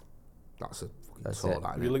 That's a fucking tour.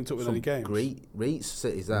 Have you linked up with any games? Great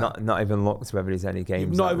cities there. Not even looked whether there's any games.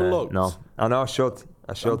 You've not even looked? No. I know I should.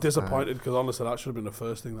 I'm disappointed because honestly that should have been the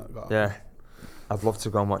first thing that got I'd love to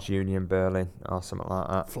go and watch Union Berlin or something like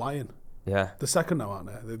that. Flying. Yeah. The second now,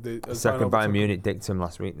 aren't they? The second Bayern Munich dicked them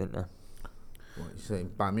last week, didn't they? What are you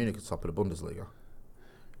saying? Bayern Munich at top of the Bundesliga?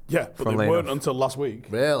 Yeah, but they weren't until last week.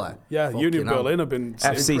 Really? Yeah, Fucking Union hell. Berlin have been...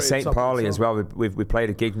 FC St. Pauli as well. We played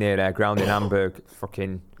a gig near their ground in Hamburg.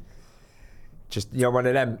 Fucking... Just, one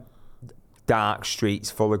of them dark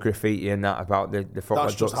streets full of graffiti and that about the football.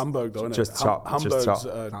 That's just Hamburg, though, isn't just it? Top. Hamburg's just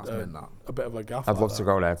top. a bit of a gaff. I'd love to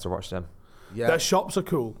go there to watch them. Yeah. Their shops are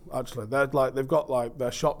cool, actually. They've got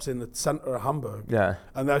their shops in the centre of Hamburg. Yeah.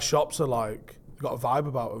 And their shops are got a vibe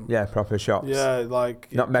about them. Yeah, proper shops. Yeah,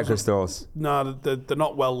 not mega stores. No, they're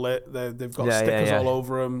not well lit. They've got stickers all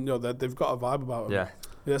over them. They've got a vibe about them.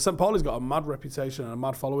 Yeah, St. Pauli's got a mad reputation and a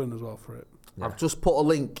mad following as well for it. Yeah. I've just put a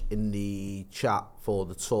link in the chat for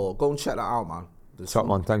the tour. Go and check that out, man. Top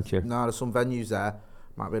one, thank you. No, there's some venues there.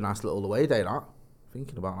 Might be a nice little away day, that.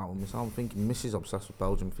 Thinking about that one myself. I'm thinking Mrs. obsessed with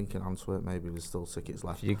Belgium. Thinking Antwerp, maybe there's still tickets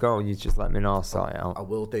left. If you go, you just let me know. I'll sort it out. I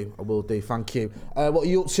will do. Thank you. What are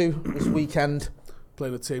you up to this weekend?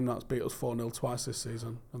 Playing a team that's beat us 4-0 twice this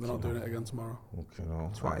season, and they're not doing it again tomorrow. Okay,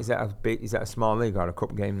 no. Is that a small league or a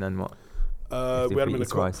cup game then? What? We had them in the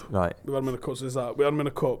cup. Right. We had them in the cup. So we had them in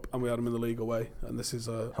the cup, and we had them in the league away, and this is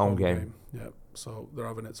a home game. Yeah, so they're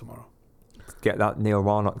having it tomorrow. Get that Neil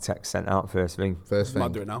Warnock text sent out first thing.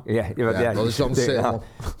 Might do it now. Yeah. Well, the John Sitton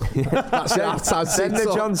one. Send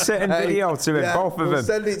the John Sitton video to him, both of them.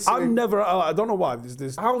 Send it to I've him. never. I don't know why. There's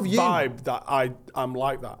this How have you? vibe that I'm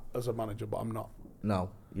like that as a manager, but I'm not. No,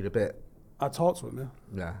 you're a bit. I talk to him,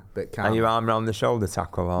 Yeah, a bit calm. Are you arm round the shoulder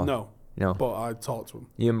tackle or? No. But I talk to him.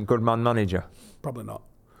 You a good man manager? Probably not.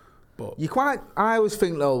 But You quite. I always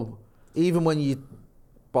think though, even when you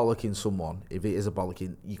bollocking someone, if it is a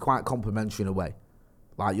bollocking, you're quite complimentary in a way.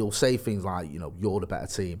 Like you'll say things like, you're the better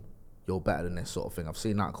team, you're better than this sort of thing. I've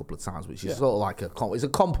seen that a couple of times, which is sort of like it's a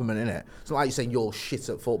compliment, isn't it? It's not like you're saying you're shit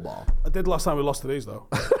at football. I did last time we lost to these though.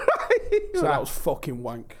 So that was fucking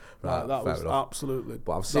wank. Right, that was enough. Absolutely.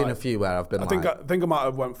 But I've seen a few where I've been I think I might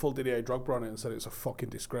have went full Didier Drogba on it and said it's a fucking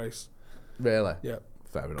disgrace. Really? Yeah.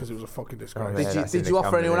 Fair enough. Because it was a fucking disgrace. Did you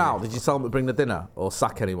offer anyone out? Did you tell them to bring the dinner or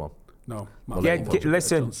sack anyone? No.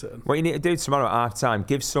 Listen, what you need to do tomorrow at half time,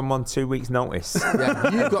 give someone 2 weeks' notice. Yeah,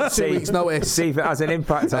 you've got 2 weeks' notice. See if it has an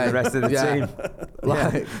impact on the rest of the team.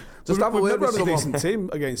 Just have a word with someone. We've never had a decent team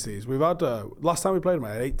against these. We've had, last time we played them,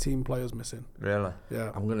 I had 18 players missing. Really?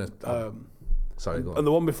 Yeah. I'm going to... Sorry, go on. And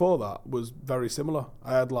the one before that was very similar.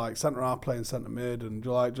 I had centre half playing centre mid and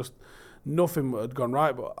just nothing had gone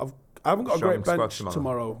right. But I haven't got a great bench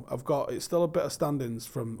tomorrow. It's still a bit of standings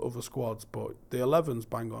from other squads, but the 11's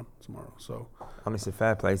bang on tomorrow. So honestly,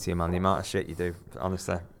 fair play to you, man. The amount of shit you do,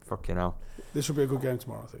 honestly, fucking hell. This should be a good game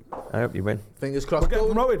tomorrow, I think. I hope you win. Fingers crossed.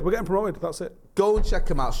 We're getting promoted. That's it. Go and check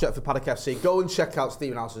him out, Stretford Paddock FC. Go and check out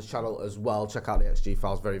Stephen Howson's channel as well. Check out the XG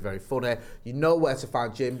Files. Very, very funny. You know where to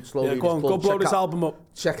find Jim. Go blow this album up.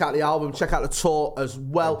 Check out the album. Check out the tour as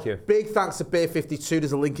well. Thank you. Big thanks to Beer 52.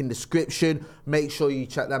 There's a link in the description. Make sure you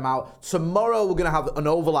check them out. Tomorrow we're going to have an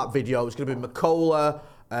overlap video. It's going to be McCullough,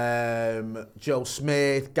 Joe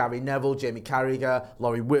Smith, Gary Neville, Jamie Carragher,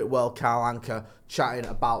 Laurie Whitwell, Carl Anker chatting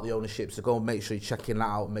about the ownership. So go and make sure you're checking that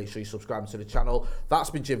out and make sure you subscribe to the channel. That's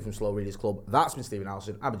been Jim from Slow Readers Club. That's been Stephen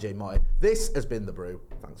Howson. I'm Jay Motti. This has been The Brew.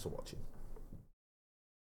 Thanks for watching.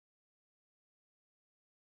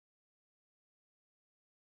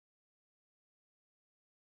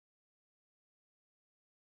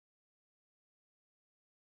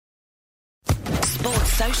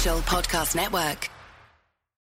 Sports Social Podcast Network.